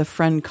the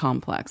friend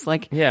complex.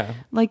 Like, yeah.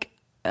 Like,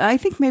 I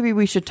think maybe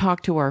we should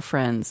talk to our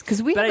friends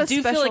because we have a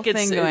special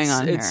thing going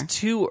on here. It's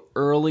too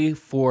early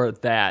for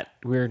that.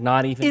 We're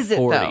not even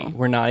 40. Though?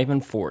 We're not even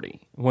 40.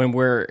 When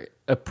we're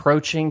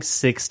approaching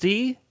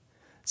 60,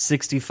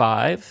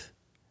 65,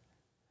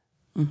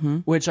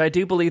 which I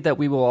do believe that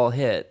we will all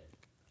hit,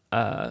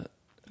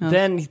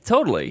 then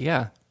totally,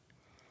 yeah.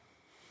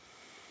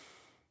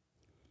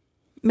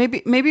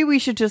 Maybe we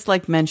should just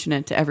like mention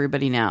it to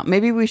everybody now.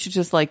 Maybe we should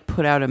just like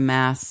put out a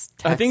mass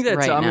text I think that's.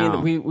 right now.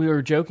 I mean, we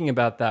were joking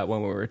about that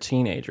when we were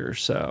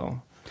teenagers.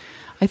 So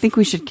I think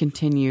we should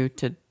continue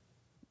to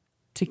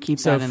keep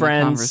that in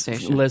friends, the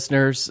conversation.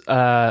 Listeners,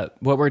 what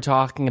we're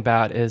talking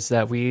about is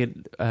that we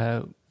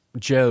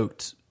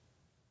joked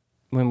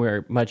when we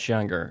were much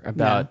younger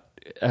about.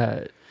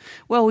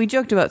 Well, we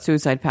joked about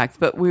suicide pacts,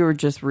 but we were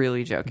just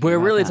really joking. We're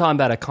really that. talking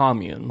about a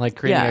commune, like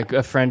creating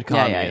a friend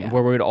commune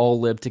where we'd all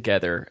live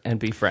together and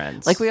be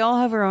friends. Like we all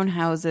have our own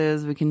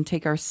houses. We can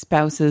take our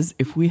spouses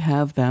if we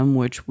have them,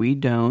 which we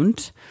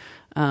don't,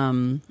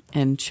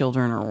 and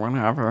children or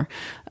whatever,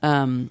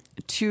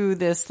 to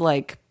this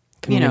like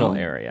communal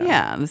area.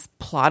 Yeah, this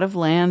plot of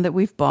land that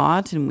we've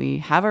bought, and we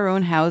have our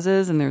own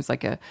houses, and there's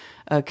like a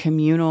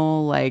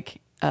communal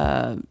like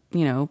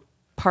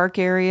park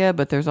area,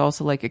 but there's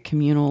also like a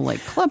communal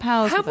like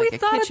clubhouse. Have with, we like,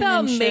 thought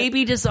about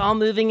maybe just all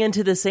moving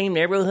into the same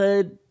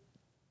neighborhood?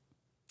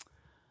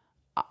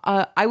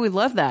 I would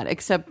love that,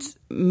 except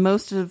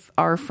most of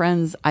our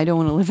friends, I don't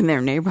want to live in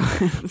their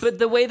neighborhoods. But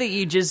the way that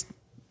you just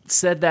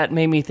said that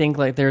made me think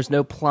like there's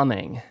no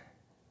plumbing.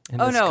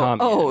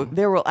 Oh,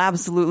 there will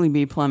absolutely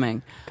be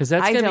plumbing because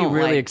that's going to be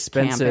really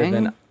expensive,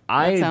 camping. and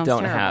I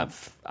don't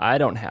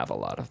terrible. have a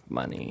lot of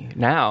money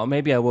now.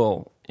 Maybe I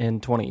will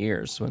in 20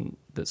 years when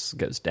this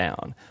goes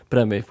down. But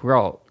I mean, if we're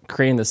all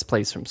creating this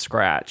place from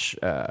scratch,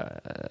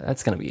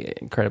 that's going to be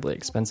incredibly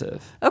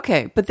expensive.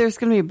 Okay, but there's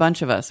going to be a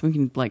bunch of us. We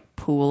can like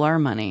pool our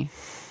money,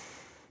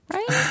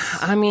 right?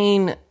 I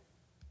mean,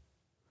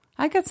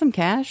 I got some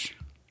cash.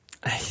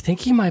 I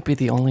think you might be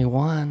the only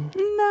one.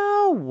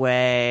 No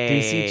way. Do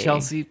you see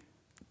Chelsea?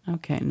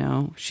 Okay,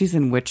 no. She's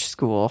in which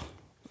school?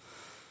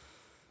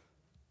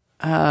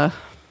 And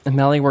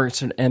Melanie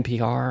works at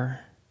NPR.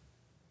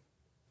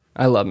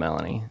 I love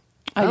Melanie.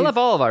 I love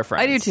all of our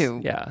friends. I do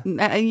too.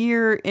 Yeah.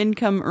 Your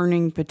income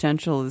earning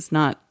potential is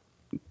not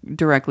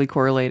directly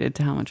correlated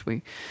to how much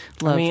we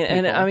love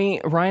people. I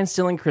mean, Ryan's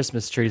stealing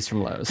Christmas trees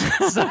from Lowe's.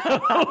 So.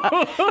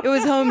 It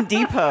was Home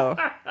Depot.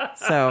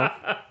 So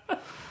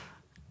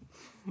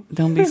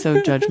don't be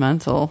so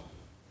judgmental.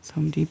 It's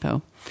Home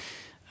Depot.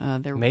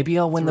 Maybe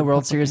I'll win the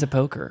World Series of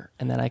Poker,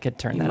 and then I could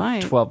turn that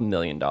 $12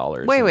 million.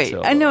 Wait.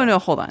 No,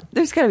 hold on.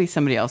 There's got to be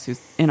somebody else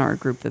who's in our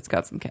group that's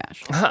got some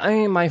cash. I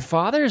mean, my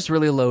father's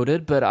really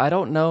loaded, but I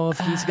don't know if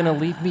he's going to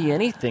leave me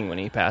anything when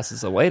he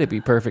passes away, to be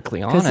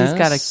perfectly honest.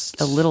 Because he's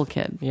got a little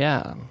kid.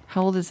 Yeah.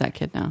 How old is that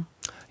kid now?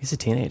 He's a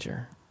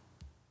teenager.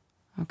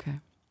 Okay.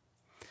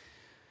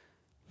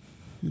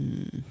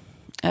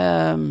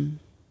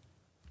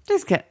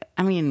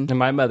 And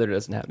my mother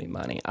doesn't have any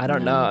money. I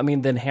don't know. I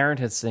mean, the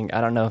inheritance thing, I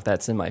don't know if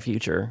that's in my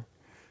future.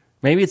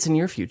 Maybe it's in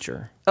your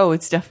future. Oh,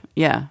 it's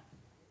yeah.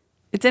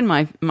 It's in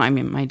my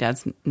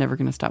dad's never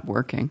going to stop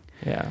working.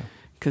 Yeah.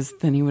 Because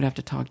then he would have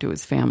to talk to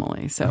his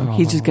family. So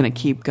he's just going to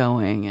keep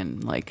going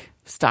and like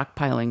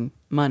stockpiling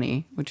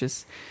money, which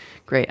is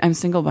great. I'm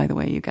single, by the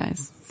way, you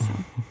guys.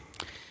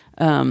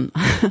 So.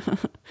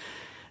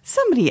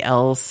 Somebody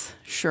else,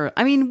 sure.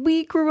 I mean,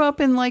 we grew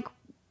up in like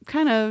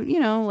kind of,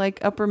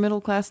 like upper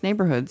middle class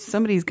neighborhoods.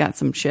 Somebody's got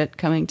some shit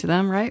coming to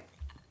them, right?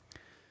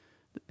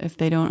 If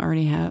they don't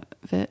already have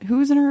it.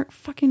 Who's in her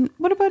fucking...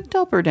 What about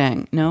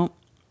Delperdang? No.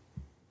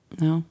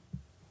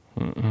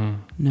 Mm-mm.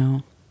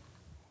 No.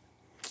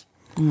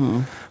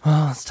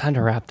 Well, it's time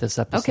to wrap this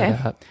episode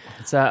up.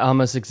 It's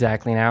almost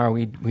exactly an hour.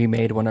 We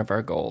made one of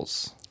our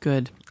goals.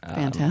 Good.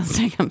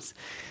 Fantastic.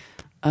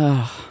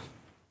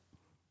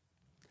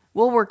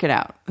 We'll work it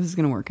out. This is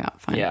going to work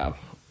out fine. Yeah,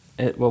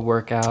 it will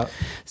work out.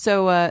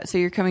 So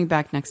you're coming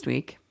back next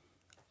week.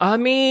 I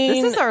mean...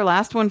 This is our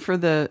last one for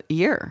the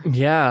year.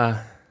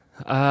 Yeah.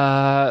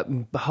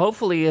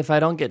 Hopefully, if I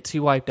don't get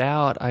too wiped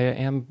out, I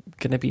am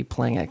going to be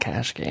playing a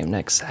cash game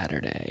next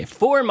Saturday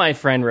for my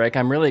friend Rick.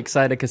 I'm really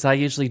excited because I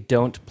usually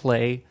don't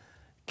play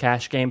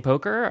cash game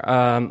poker.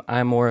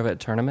 I'm more of a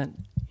tournament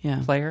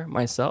player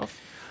myself.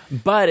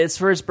 But it's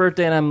for his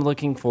birthday, and I'm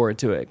looking forward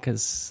to it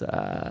because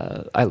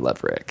I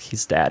love Rick.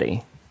 He's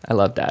daddy. I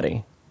love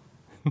daddy.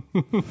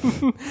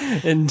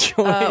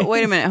 Enjoy.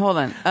 Wait a minute. Hold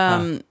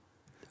on.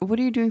 What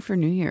are you doing for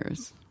New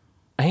Year's?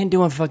 I ain't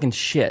doing fucking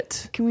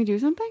shit. Can we do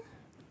something?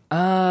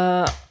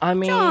 I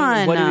mean,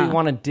 John, what do we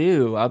want to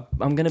do? I'm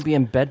going to be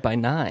in bed by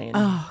 9.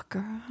 Oh,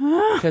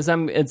 girl. Because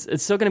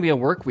it's still going to be a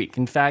work week.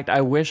 In fact, I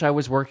wish I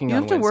was working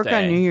on Wednesday. You have to work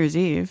on New Year's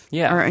Eve.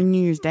 Yeah. Or on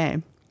New Year's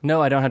Day.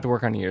 No, I don't have to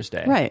work on New Year's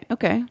Day. Right,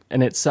 okay.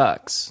 And it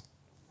sucks.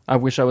 I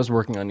wish I was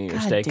working on New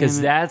Year's Day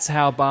because that's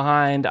how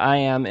behind I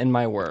am in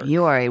my work.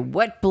 You are a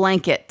wet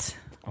blanket.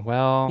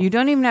 Well... You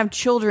don't even have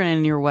children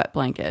in your wet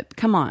blanket.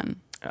 Come on.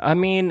 I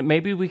mean,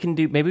 maybe we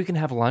can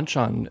have lunch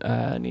on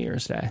New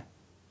Year's Day.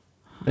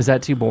 Is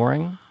that too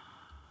boring?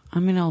 I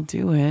mean, I'll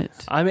do it.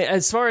 I mean,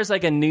 as far as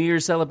like a New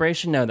Year's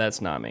celebration, no, that's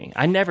not me.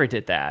 I never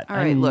did that. All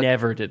right, look,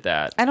 never did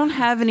that. I don't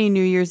have any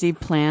New Year's Eve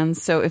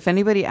plans, so if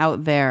anybody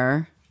out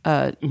there,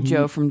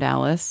 Joe from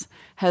Dallas,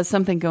 has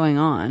something going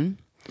on,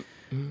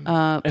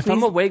 if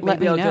I'm awake,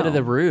 maybe I'll go to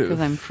the roof.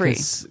 Because I'm free.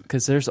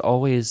 Because there's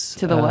always...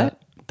 To the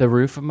what? The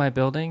roof of my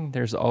building.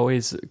 There's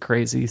always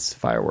crazy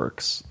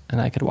fireworks,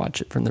 and I could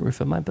watch it from the roof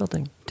of my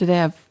building. Do they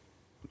have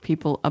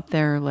people up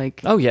there,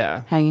 like... Oh,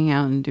 yeah. Hanging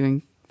out and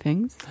doing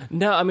things?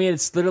 No, I mean,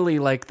 it's literally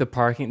like the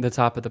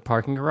top of the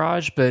parking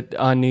garage, but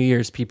on New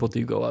Year's, people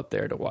do go up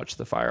there to watch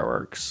the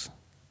fireworks.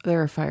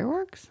 There are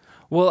fireworks?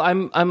 Well,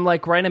 I'm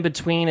like right in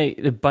between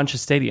a bunch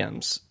of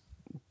stadiums.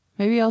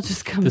 Maybe I'll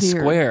just come the to your...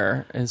 The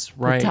square is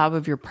right... The top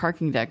of your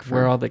parking deck for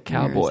where all the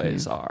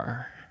Cowboys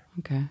are.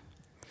 Okay.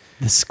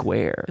 The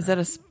square. Is that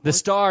a... The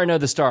star? No,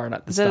 the star,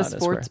 not the star. Is that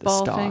a sports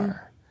ball thing?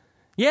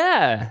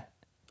 Yeah.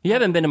 You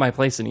haven't been to my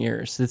place in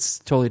years. It's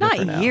totally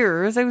different now. Not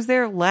years. I was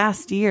there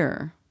last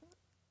year.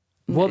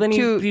 Well, then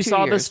you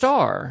saw the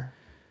star.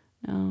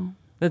 No.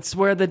 That's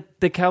where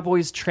the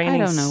Cowboys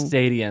training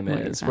stadium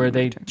is, where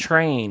they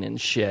train and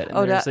shit.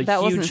 And there's a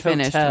huge wasn't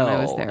finished when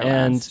I was there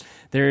and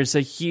there's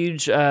a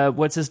huge,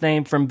 what's his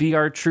name, from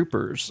VR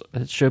Troopers,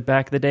 that show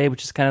back in the day,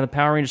 which is kind of the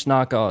Power Rangers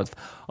knockoff,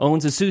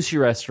 owns a sushi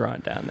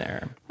restaurant down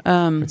there.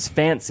 It's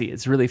fancy.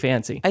 It's really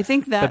fancy. I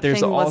think that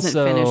thing wasn't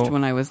finished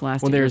when I was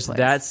last. Well, there's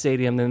that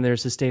stadium. Then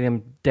there's a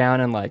stadium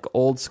down in like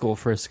old school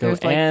Frisco,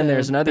 and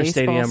there's another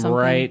stadium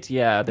right.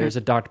 Yeah, there's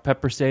a Dr.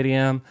 Pepper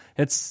stadium.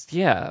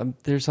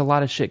 There's a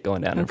lot of shit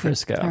going down in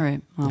Frisco. All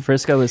right, well.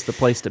 Frisco is the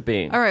place to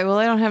be. All right. Well,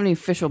 I don't have any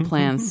official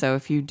plans, so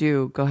if you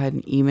do, go ahead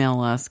and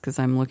email us because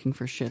I'm looking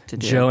for shit to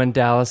do. Joe in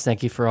Dallas,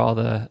 thank you for all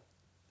the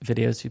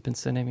videos you've been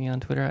sending me on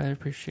Twitter. I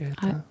appreciate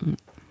that.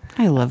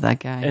 I love that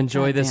guy.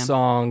 Enjoy the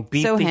song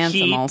Beat so the handsome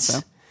Heat.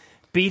 Also.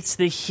 Beats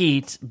the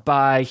Heat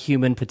by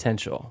Human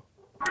Potential.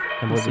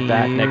 And we'll be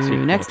back next week.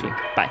 Next week.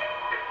 Bye.